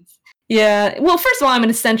woods. Yeah. Well, first of all, I'm an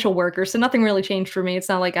essential worker, so nothing really changed for me. It's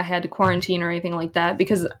not like I had to quarantine or anything like that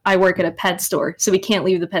because I work at a pet store, so we can't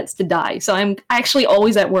leave the pets to die. So I'm actually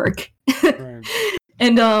always at work. Right.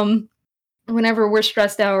 And whenever we're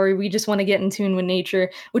stressed out or we just want to get in tune with nature,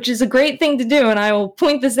 which is a great thing to do, and I will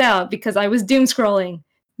point this out because I was doom scrolling.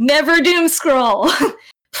 Never doom scroll.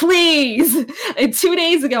 Please. 2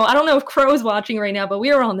 days ago, I don't know if Crow's watching right now, but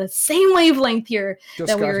we were on the same wavelength here.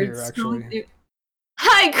 Just got here, actually.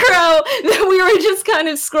 Hi, Crow! We were just kind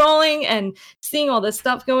of scrolling and seeing all this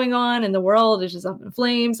stuff going on, and the world is just up in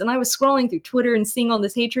flames. And I was scrolling through Twitter and seeing all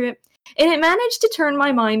this hatred, and it managed to turn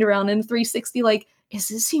my mind around in 360, like, is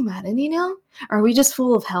this humanity now? Are we just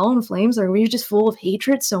full of hell and flames? Are we just full of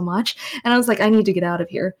hatred so much? And I was like, I need to get out of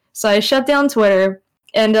here. So I shut down Twitter.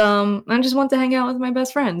 And I just want to hang out with my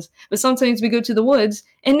best friends. But sometimes we go to the woods,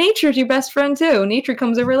 and nature's your best friend too. Nature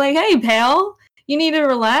comes over like, hey, pal, you need to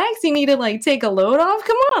relax? You need to, like, take a load off?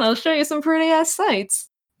 Come on, I'll show you some pretty-ass sights.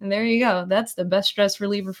 And there you go. That's the best stress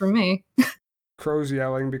reliever for me. Crow's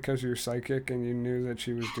yelling because you're psychic and you knew that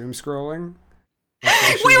she was doom scrolling?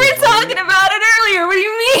 We were talking about it earlier. What do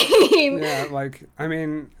you mean? Yeah, like, I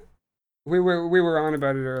mean, We were on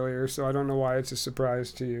about it earlier, so I don't know why it's a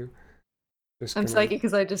surprise to you. I'm psychic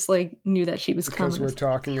because I just like knew that she was because coming. we're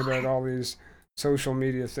talking about all these social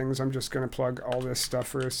media things. I'm just gonna plug all this stuff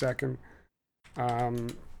for a second. Yeah,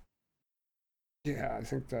 I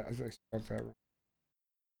think I spelled that wrong.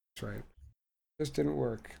 That's right. This didn't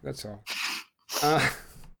work. That's all. Uh,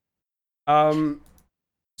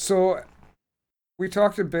 so we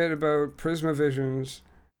talked a bit about Prisma Visions,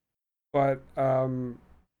 but I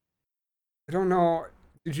don't know.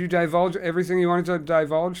 Did you divulge everything you wanted to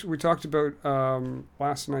divulge? We talked about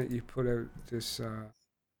last night. You put out this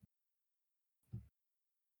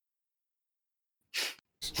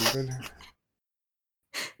stupid.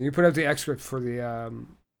 You put out the excerpt for the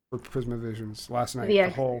for Prisma Visions last night. The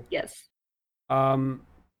whole yes. I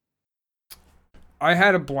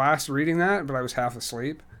had a blast reading that, but I was half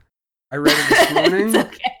asleep. I read it this morning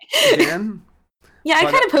again. Yeah, I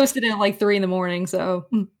kind of posted it at like 3 a.m, so.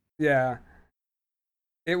 Yeah.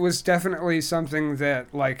 It was definitely something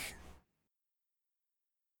that, like,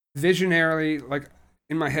 visionarily, like,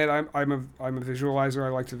 in my head, I'm a visualizer. I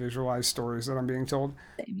like to visualize stories that I'm being told.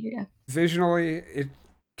 Same here. Visually, it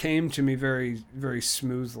came to me very, very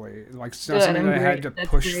smoothly. Like, it's not something that I had to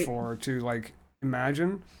push for to, like,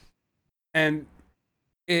 imagine. And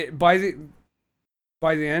it by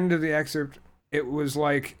the end of the excerpt, it was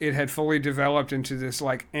like it had fully developed into this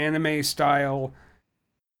like anime style,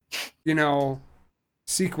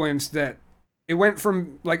 sequence that it went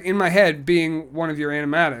from like in my head being one of your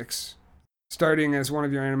animatics, starting as one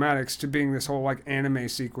of your animatics, to being this whole like anime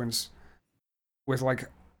sequence with like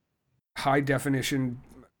high definition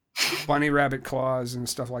bunny rabbit claws and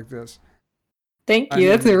stuff like this. Thank you.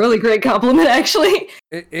 That's a really great compliment, actually.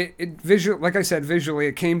 It visual, like I said, visually,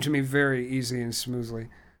 it came to me very easy and smoothly.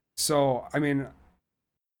 So, I mean,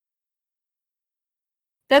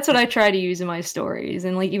 that's what I try to use in my stories,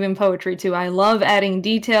 and like even poetry too. I love adding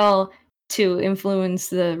detail to influence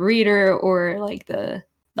the reader or like the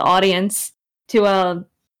audience to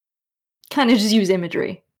kind of just use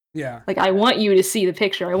imagery. Yeah. Like I want you to see the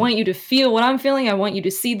picture. I want you to feel what I'm feeling. I want you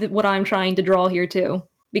to see what I'm trying to draw here too.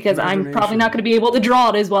 Because I'm probably not going to be able to draw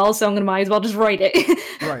it as well, so I'm going to might as well just write it.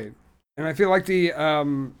 Right. And I feel like the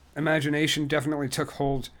imagination definitely took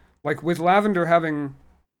hold. Like with Lavender having...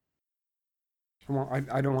 Well,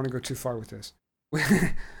 I don't want to go too far with this.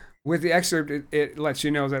 With the excerpt, it lets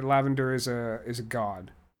you know that Lavender is a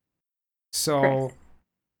god. So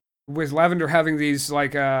with Lavender having these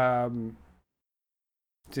like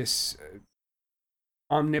this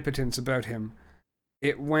omnipotence about him,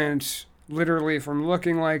 it went literally from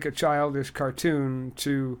looking like a childish cartoon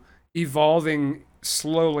to evolving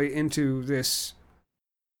slowly into this.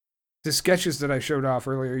 The sketches that I showed off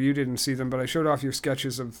earlier, you didn't see them, but I showed off your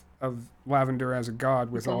sketches of Lavender as a god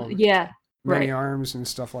with all many arms and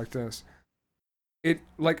stuff like this. It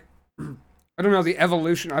like I don't know, the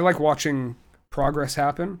evolution. I like watching progress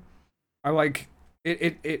happen. I like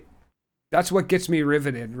it that's what gets me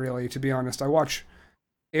riveted, really, to be honest. I watch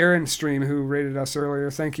Aaron stream, who rated us earlier.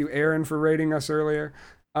 Thank you, Aaron, for rating us earlier.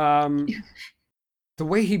 The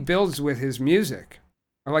way he builds with his music.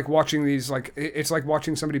 I like watching these, like, it's like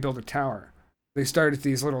watching somebody build a tower. They start at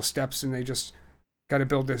these little steps and they just got to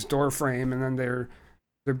build this door frame, and then they're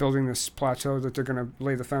building this plateau that they're going to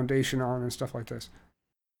lay the foundation on and stuff like this.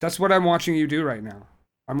 That's what I'm watching you do right now.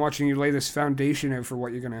 I'm watching you lay this foundation out for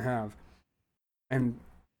what you're going to have. And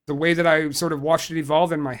the way that I sort of watched it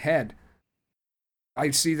evolve in my head,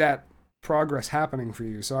 I see that progress happening for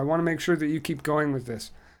you. So I want to make sure that you keep going with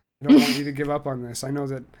this. I don't want you to give up on this. I know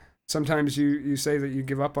that sometimes you say that you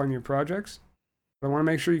give up on your projects, but I want to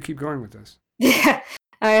make sure you keep going with this. Yeah,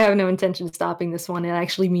 I have no intention of stopping this one. It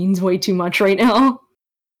actually means way too much right now.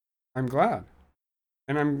 I'm glad.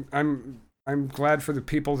 And I'm glad for the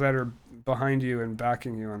people that are behind you and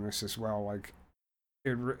backing you on this as well. Like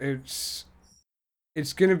it's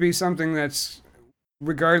going to be something that's,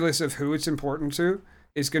 regardless of who it's important to,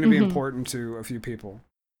 is going to be important to a few people.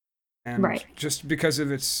 And just because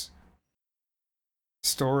of its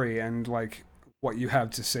story and like what you have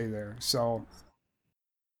to say there. So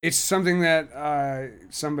it's something that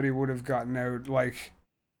somebody would have gotten out like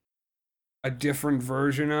a different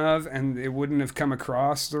version of, and it wouldn't have come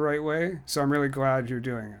across the right way. So I'm really glad you're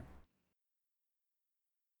doing it.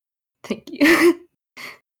 Thank you.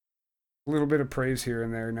 A little bit of praise here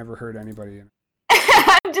and there never hurt anybody.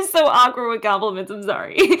 I'm just so awkward with compliments. I'm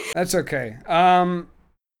sorry. That's okay.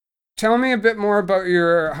 Tell me a bit more about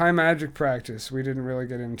your high magic practice. We didn't really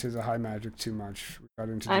get into the high magic too much. We got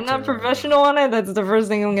into I'm not professional on it. That's the first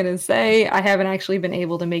thing I'm going to say. I haven't actually been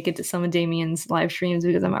able to make it to some of Damien's live streams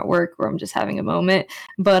because I'm at work or I'm just having a moment.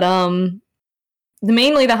 But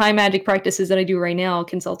mainly the high magic practices that I do right now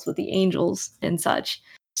consults with the angels and such.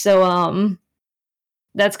 So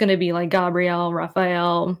that's going to be like Gabriel,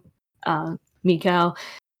 Raphael, Mikhail,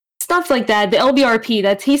 stuff like that. The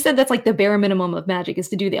LBRP, he said that's like the bare minimum of magic is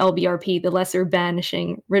to do the LBRP, the lesser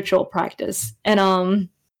banishing ritual practice, and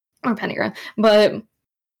or pentagram. But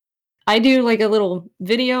I do like a little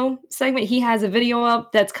video segment. He has a video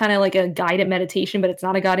up that's kind of like a guided meditation, but it's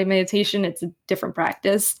not a guided meditation. It's a different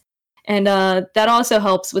practice. And that also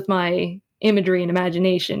helps with my imagery and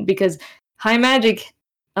imagination because high magic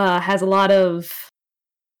has a lot of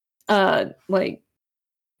like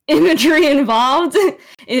imagery involved.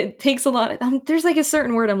 It takes a lot. There's like a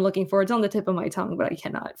certain word I'm looking for. It's on the tip of my tongue, but I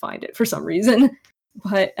cannot find it for some reason.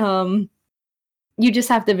 But you just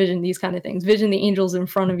have to vision these kind of things. Vision the angels in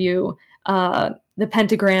front of you, the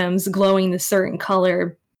pentagrams glowing this certain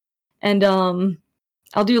color. And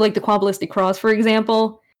I'll do like the Kabbalistic cross, for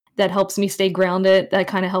example. That helps me stay grounded. That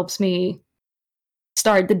kind of helps me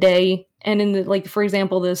start the day. And in the, like, for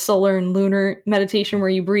example, the solar and lunar meditation where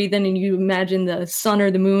you breathe in and you imagine the sun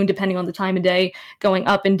or the moon, depending on the time of day, going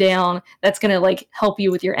up and down. That's going to like help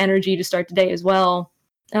you with your energy to start the day as well.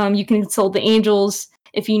 You can consult the angels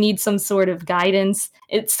if you need some sort of guidance.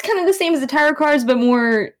 It's kind of the same as the tarot cards, but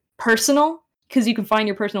more personal because you can find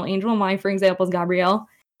your personal angel. Mine, for example, is Gabrielle,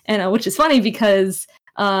 and which is funny because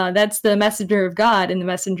that's the messenger of God, and the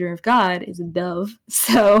messenger of God is a dove.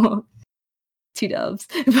 So 2 doves,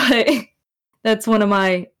 but that's one of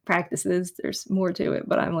my practices. There's more to it,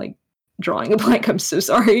 but I'm like drawing a blank. I'm so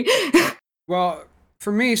sorry. Well,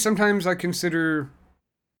 for me, sometimes I consider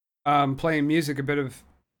playing music a bit of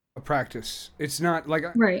a practice. It's not like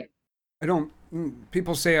Right. I don't.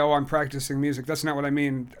 People say, "Oh, I'm practicing music." That's not what I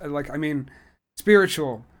mean. I mean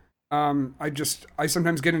spiritual. I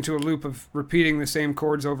sometimes get into a loop of repeating the same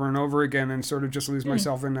chords over and over again, and sort of just lose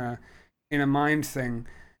myself in a mind thing.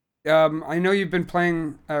 I know you've been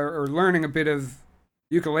playing or learning a bit of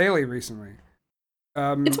ukulele recently.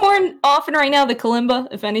 It's more often right now the kalimba,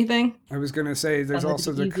 if anything. I was gonna say there's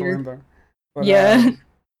also the kalimba. But, yeah.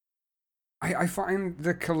 I find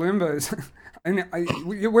the kalimba is, and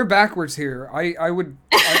we're backwards here. I would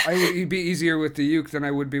be easier with the uke than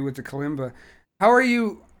I would be with the kalimba. How are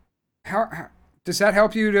you? How does that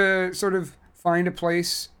help you to sort of find a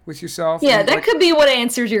place with yourself? Yeah, that could be what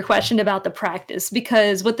answers your question about the practice,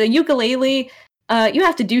 because with the ukulele, you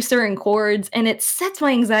have to do certain chords, and it sets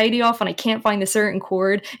my anxiety off when I can't find a certain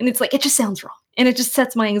chord, and it's like, it just sounds wrong, and it just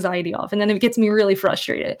sets my anxiety off, and then it gets me really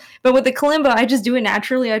frustrated. But with the kalimba, I just do it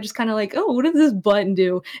naturally. I just kind of like, oh, what does this button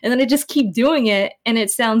do? And then I just keep doing it, and it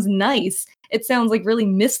sounds nice. It sounds like really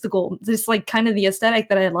mystical, just like kind of the aesthetic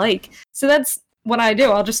that I like. So that's what I do.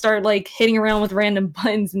 I'll just start like hitting around with random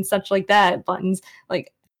buttons and such like that. Buttons,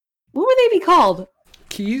 like, what would they be called?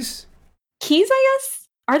 Keys? Keys, I guess?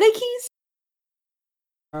 Are they keys?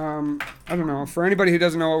 I don't know. For anybody who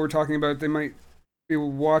doesn't know what we're talking about, they might be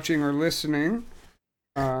watching or listening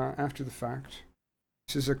after the fact.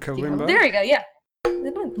 This is a kalimba. Yeah, there we go, yeah. They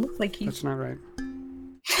don't look like keys. That's not right.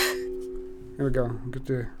 Here we go. Get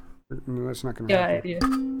the... No, that's not going to happen. Yeah.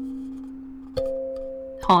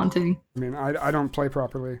 Haunting. I mean, I don't play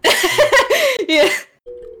properly. Yeah.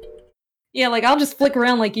 Yeah, like I'll just flick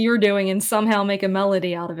around like you're doing and somehow make a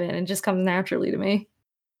melody out of it, and it just comes naturally to me.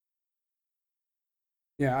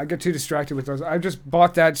 Yeah, I get too distracted with those. I just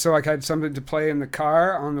bought that so I had something to play in the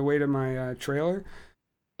car on the way to my trailer.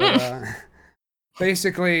 But,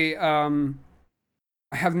 basically, I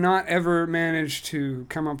have not ever managed to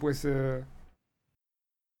come up with a...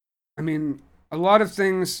 I mean, a lot of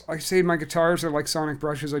things, I say my guitars are like sonic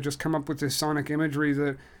brushes. I just come up with this sonic imagery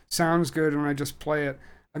that sounds good and I just play it.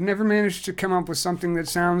 I've never managed to come up with something that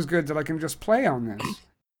sounds good that I can just play on this.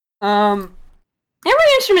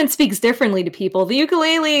 Every instrument speaks differently to people. The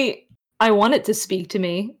ukulele, I want it to speak to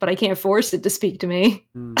me, but I can't force it to speak to me.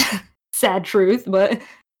 Sad truth, but...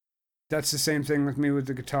 That's the same thing with me with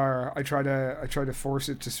the guitar. I try to force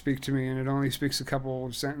it to speak to me, and it only speaks a couple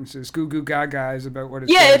of sentences. Goo goo gaga is about what it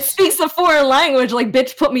says. Yeah, it speaks a foreign language, like,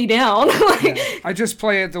 bitch, put me down. Yeah. I just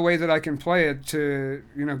play it the way that I can play it to,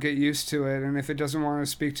 get used to it, and if it doesn't want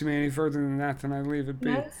to speak to me any further than that, then I leave it be.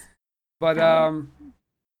 Yes. But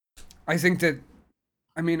I think that,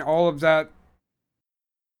 all of that,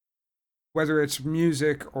 whether it's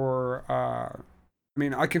music or,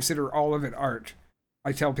 I consider all of it art.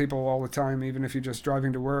 I tell people all the time, even if you're just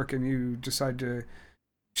driving to work and you decide to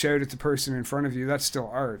shout at the person in front of you, that's still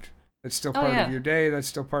art. That's still part of your day. That's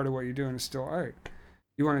still part of what you're doing. It's still art.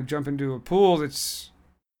 You want to jump into a pool, that's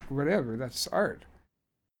whatever. That's art.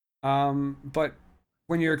 But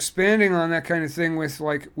when you're expanding on that kind of thing with,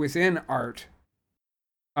 like, within art,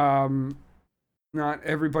 not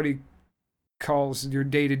everybody calls your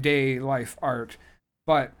day-to-day life art,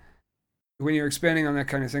 but when you're expanding on that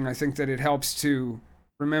kind of thing, I think that it helps to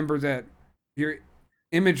remember that your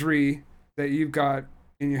imagery that you've got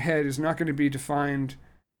in your head is not going to be defined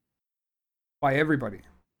by everybody.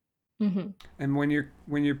 Hmm. And when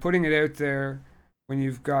you're putting it out there, when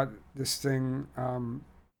you've got this thing,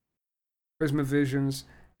 Prisma Visions,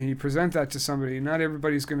 and you present that to somebody, not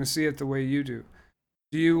everybody's going to see it the way you do.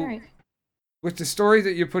 Do All you, right. with the story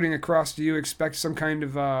that you're putting across, do you expect some kind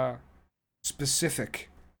of specific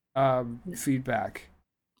feedback?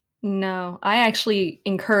 No, I actually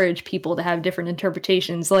encourage people to have different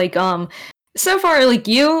interpretations. Like, so far, like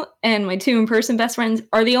you and my two in-person best friends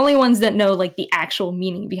are the only ones that know like the actual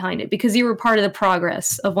meaning behind it because you were part of the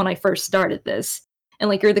progress of when I first started this. And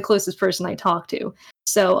like you're the closest person I talk to.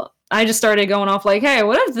 So I just started going off like, hey,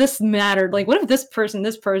 what if this mattered? Like, what if this person,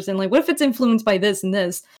 like, what if it's influenced by this and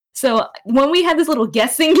this? So when we had this little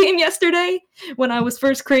guessing game yesterday, when I was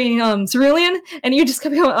first creating Cerulean, and you just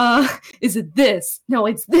kept going, is it this? No,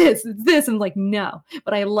 it's this. It's this. I'm like, no,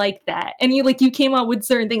 but I like that. And you came up with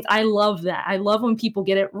certain things. I love that. I love when people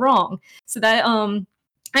get it wrong. So that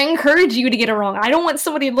I encourage you to get it wrong. I don't want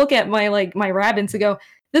somebody to look at my rabbits and go,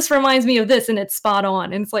 this reminds me of this and it's spot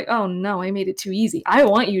on. And it's like, oh no, I made it too easy. I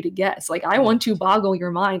want you to guess. Like I Yeah. want to boggle your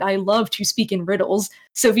mind. I love to speak in riddles.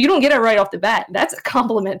 So if you don't get it right off the bat, that's a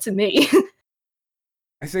compliment to me.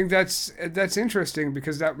 I think that's interesting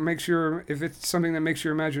because that makes your if it's something that makes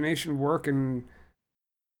your imagination work and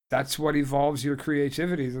that's what evolves your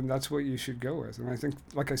creativity, then that's what you should go with. And I think,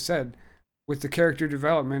 like I said, with the character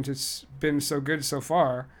development, it's been so good so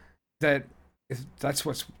far that if that's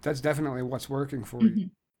definitely what's working for you. Mhm.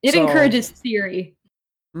 It So, encourages theory.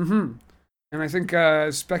 mm-hmm. And I think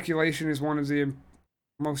speculation is one of the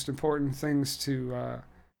most important things to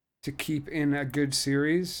keep in a good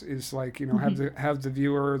series. Is like have Mhm. the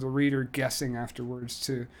viewer or the reader guessing afterwards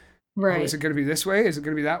to, oh, is Right. it going to be this way? Is it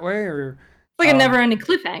going to be that way? Or It's like a um, never-ending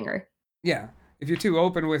cliffhanger. yeah, if you're too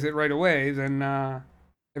open with it right away, then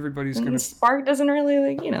everybody's And the gonna spark doesn't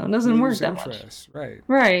really doesn't work lose that much. interest, right?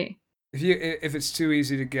 Right. If it's too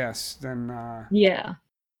easy to guess, then Yeah.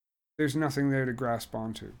 there's nothing there to grasp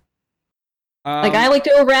onto. Like I Um, like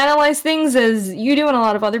to overanalyze things as you do and a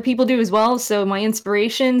lot of other people do as well. So my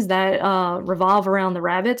inspirations that revolve around the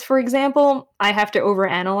rabbits, for example, I have to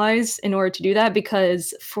overanalyze in order to do that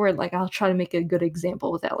because for like I'll try to make a good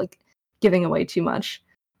example without like giving away too much.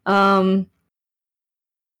 Um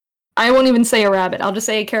I won't even say a rabbit. I'll just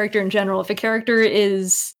say a character in general. If a character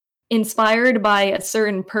is inspired by a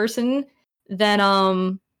certain person,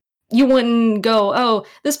 then you wouldn't go, "Oh,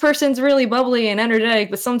 this person's really bubbly and energetic,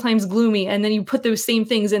 but sometimes gloomy." And then you put those same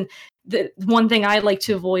things in. The one thing I like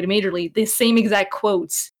to avoid majorly, the same exact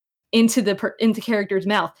quotes into character's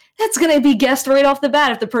mouth. That's gonna be guessed right off the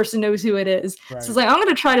bat if the person knows who it is. So right. it's like I'm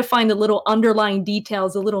gonna try to find the little underlying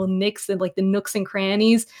details, the little nicks and like the nooks and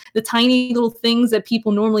crannies, the tiny little things that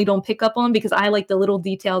people normally don't pick up on because I like the little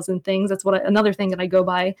details and things. That's another thing that I go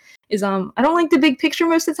by is I don't like the big picture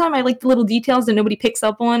most of the time. I like the little details that nobody picks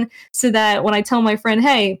up on so that when I tell my friend,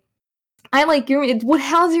 "Hey, I like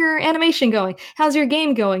how's your animation going? How's your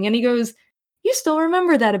game going?" And he goes, "You still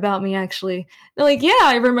remember that about me, actually." They're like, "Yeah,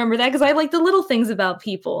 I remember that because I like the little things about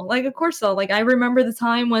people. Like, of course, I'll like I remember the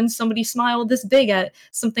time when somebody smiled this big at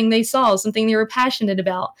something they saw, something they were passionate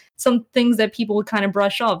about, some things that people would kind of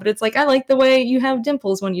brush off. But it's like I like the way you have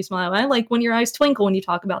dimples when you smile. I like when your eyes twinkle when you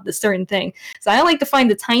talk about this certain thing. So I like to find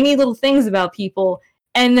the tiny little things about people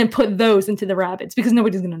and then put those into the rabbits because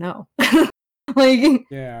nobody's gonna know." Like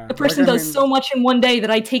Yeah, a like person I does mean, so much in one day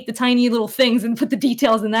that I take the tiny little things and put the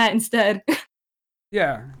details in that instead.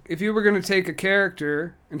 yeah. If you were gonna take a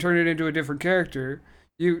character and turn it into a different character,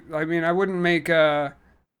 I mean, I wouldn't make a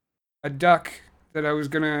duck that I was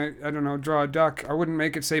gonna, I don't know, draw a duck. I wouldn't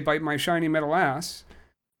make it say "bite my shiny metal ass"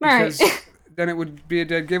 Right. because then it would be a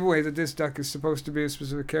dead giveaway that this duck is supposed to be a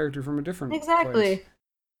specific character from a different place. Exactly.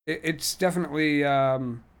 It's definitely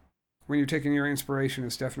when you're taking your inspiration,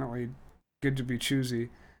 it's definitely good to be choosy.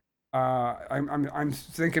 I'm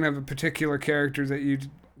thinking of a particular character that you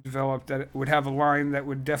developed that would have a line that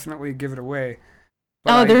would definitely give it away.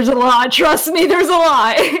 But Oh, there's a lot. Trust me, there's a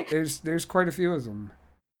lot. there's quite a few of them.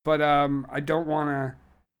 But I don't want to.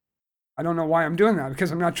 I don't know why I'm doing that because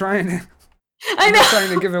I'm not trying to. I I'm not trying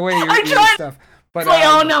to know. give away I your tried. stuff. It's But like,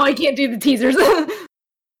 oh no, I can't do the teasers.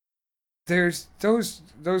 there's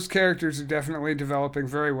those characters are definitely developing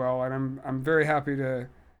very well, and I'm very happy to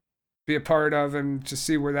be a part of and to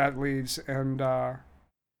see where that leads. And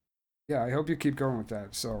yeah, I hope you keep going with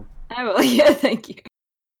that. So I will. Yeah, thank you.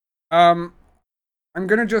 um, I'm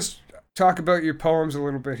gonna just talk about your poems a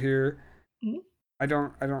little bit here.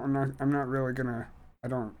 I'm not really gonna. I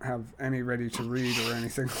don't have any ready to read or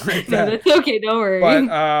anything like No, that. that's okay. Don't worry.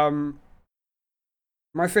 But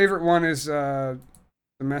my favorite one is the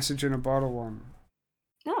message in a bottle one.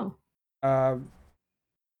 Oh. Uh,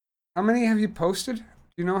 how many have you posted? Do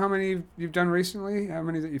you know how many you've done recently? How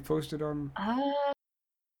many that you've posted on?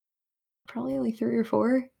 Probably like 3 or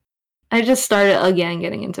 4. I just started again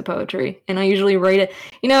getting into poetry, and I usually write it.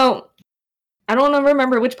 I don't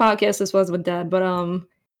remember which podcast this was with Dad, but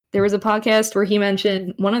there was a podcast where he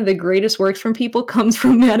mentioned one of the greatest works from people comes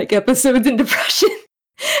from manic episodes and depression.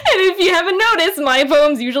 And if you haven't noticed, my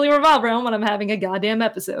poems usually revolve around when I'm having a goddamn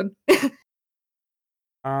episode.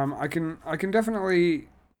 I can definitely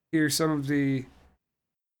hear some of the,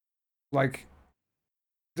 like,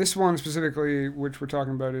 this one specifically, which we're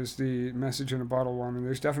talking about, is the message in a bottle one, and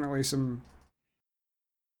there's definitely some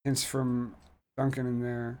hints from Duncan in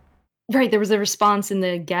there. Right, there was a response in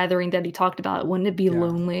the gathering that he talked about. Wouldn't it be Yeah.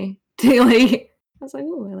 lonely? I was like,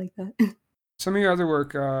 oh, I like that. Some of your other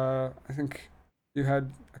work, I think you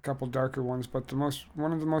had a couple darker ones, but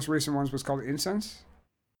one of the most recent ones was called Incense.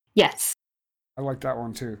 Yes. I like that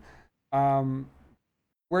one too. Um,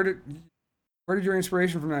 where did where did your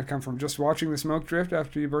inspiration from that come from? Just watching the smoke drift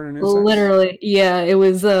after you burn an incense? Literally, yeah. It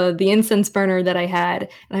was the incense burner that I had,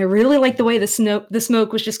 and I really liked the way the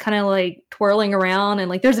smoke was just kind of like twirling around, and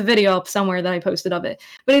like there's a video up somewhere that I posted of it.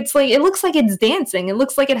 But it's like it looks like it's dancing. It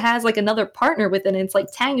looks like it has like another partner with it, and it's like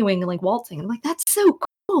tangoing and like waltzing. I'm like, that's so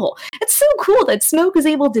cool. It's so cool that smoke is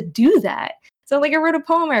able to do that. So like I wrote a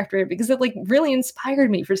poem after it because it like really inspired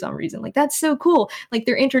me for some reason. Like that's so cool. Like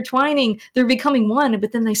they're intertwining, they're becoming one,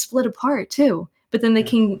 but then they split apart too. But then they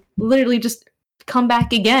can literally just come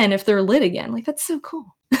back again if they're lit again. Like that's so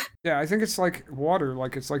cool. Yeah, I think it's like water,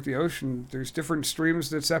 like it's like the ocean. There's different streams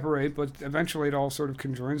that separate, but eventually it all sort of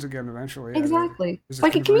conjoins again eventually. Exactly. It's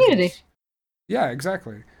like a community. Yeah,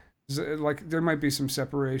 exactly. Like there might be some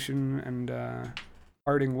separation and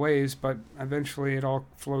parting ways, but eventually it all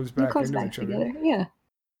flows It back comes into back each other. together. Yeah.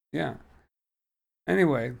 Yeah.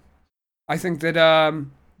 Anyway, I think that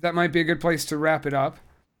that might be a good place to wrap it up.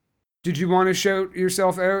 Did you want to shout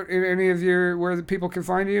yourself out in any of where the people can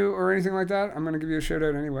find you or anything like that? I'm going to give you a shout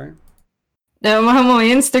out anyway. I'm on my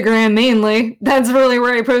Instagram mainly. That's really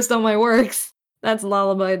where I post all my works. That's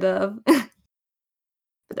Lullaby Dove. But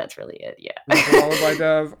that's really it, yeah. Lullaby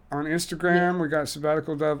Dove on Instagram. Yeah. We got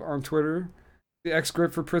Sabbatical Dove on Twitter. The X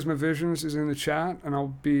script for Prisma Visions is in the chat, and I'll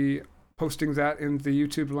be posting that in the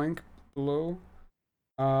YouTube link below.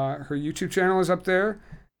 Her YouTube channel is up there.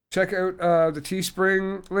 Check out the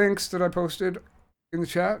Teespring links that I posted in the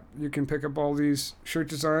chat. You can pick up all these shirt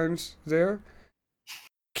designs there.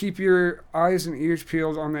 Keep your eyes and ears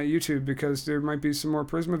peeled on that YouTube because there might be some more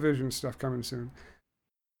Prisma Vision stuff coming soon.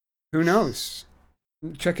 Who knows?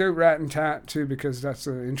 Check out Rat and Tat too because that's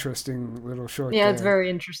an interesting little short. Yeah, it's very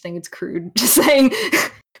interesting. It's crude. Just saying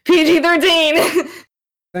PG-13.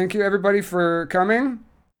 Thank you everybody for coming.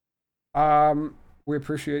 We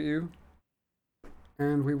appreciate you.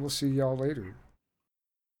 And we will see y'all later.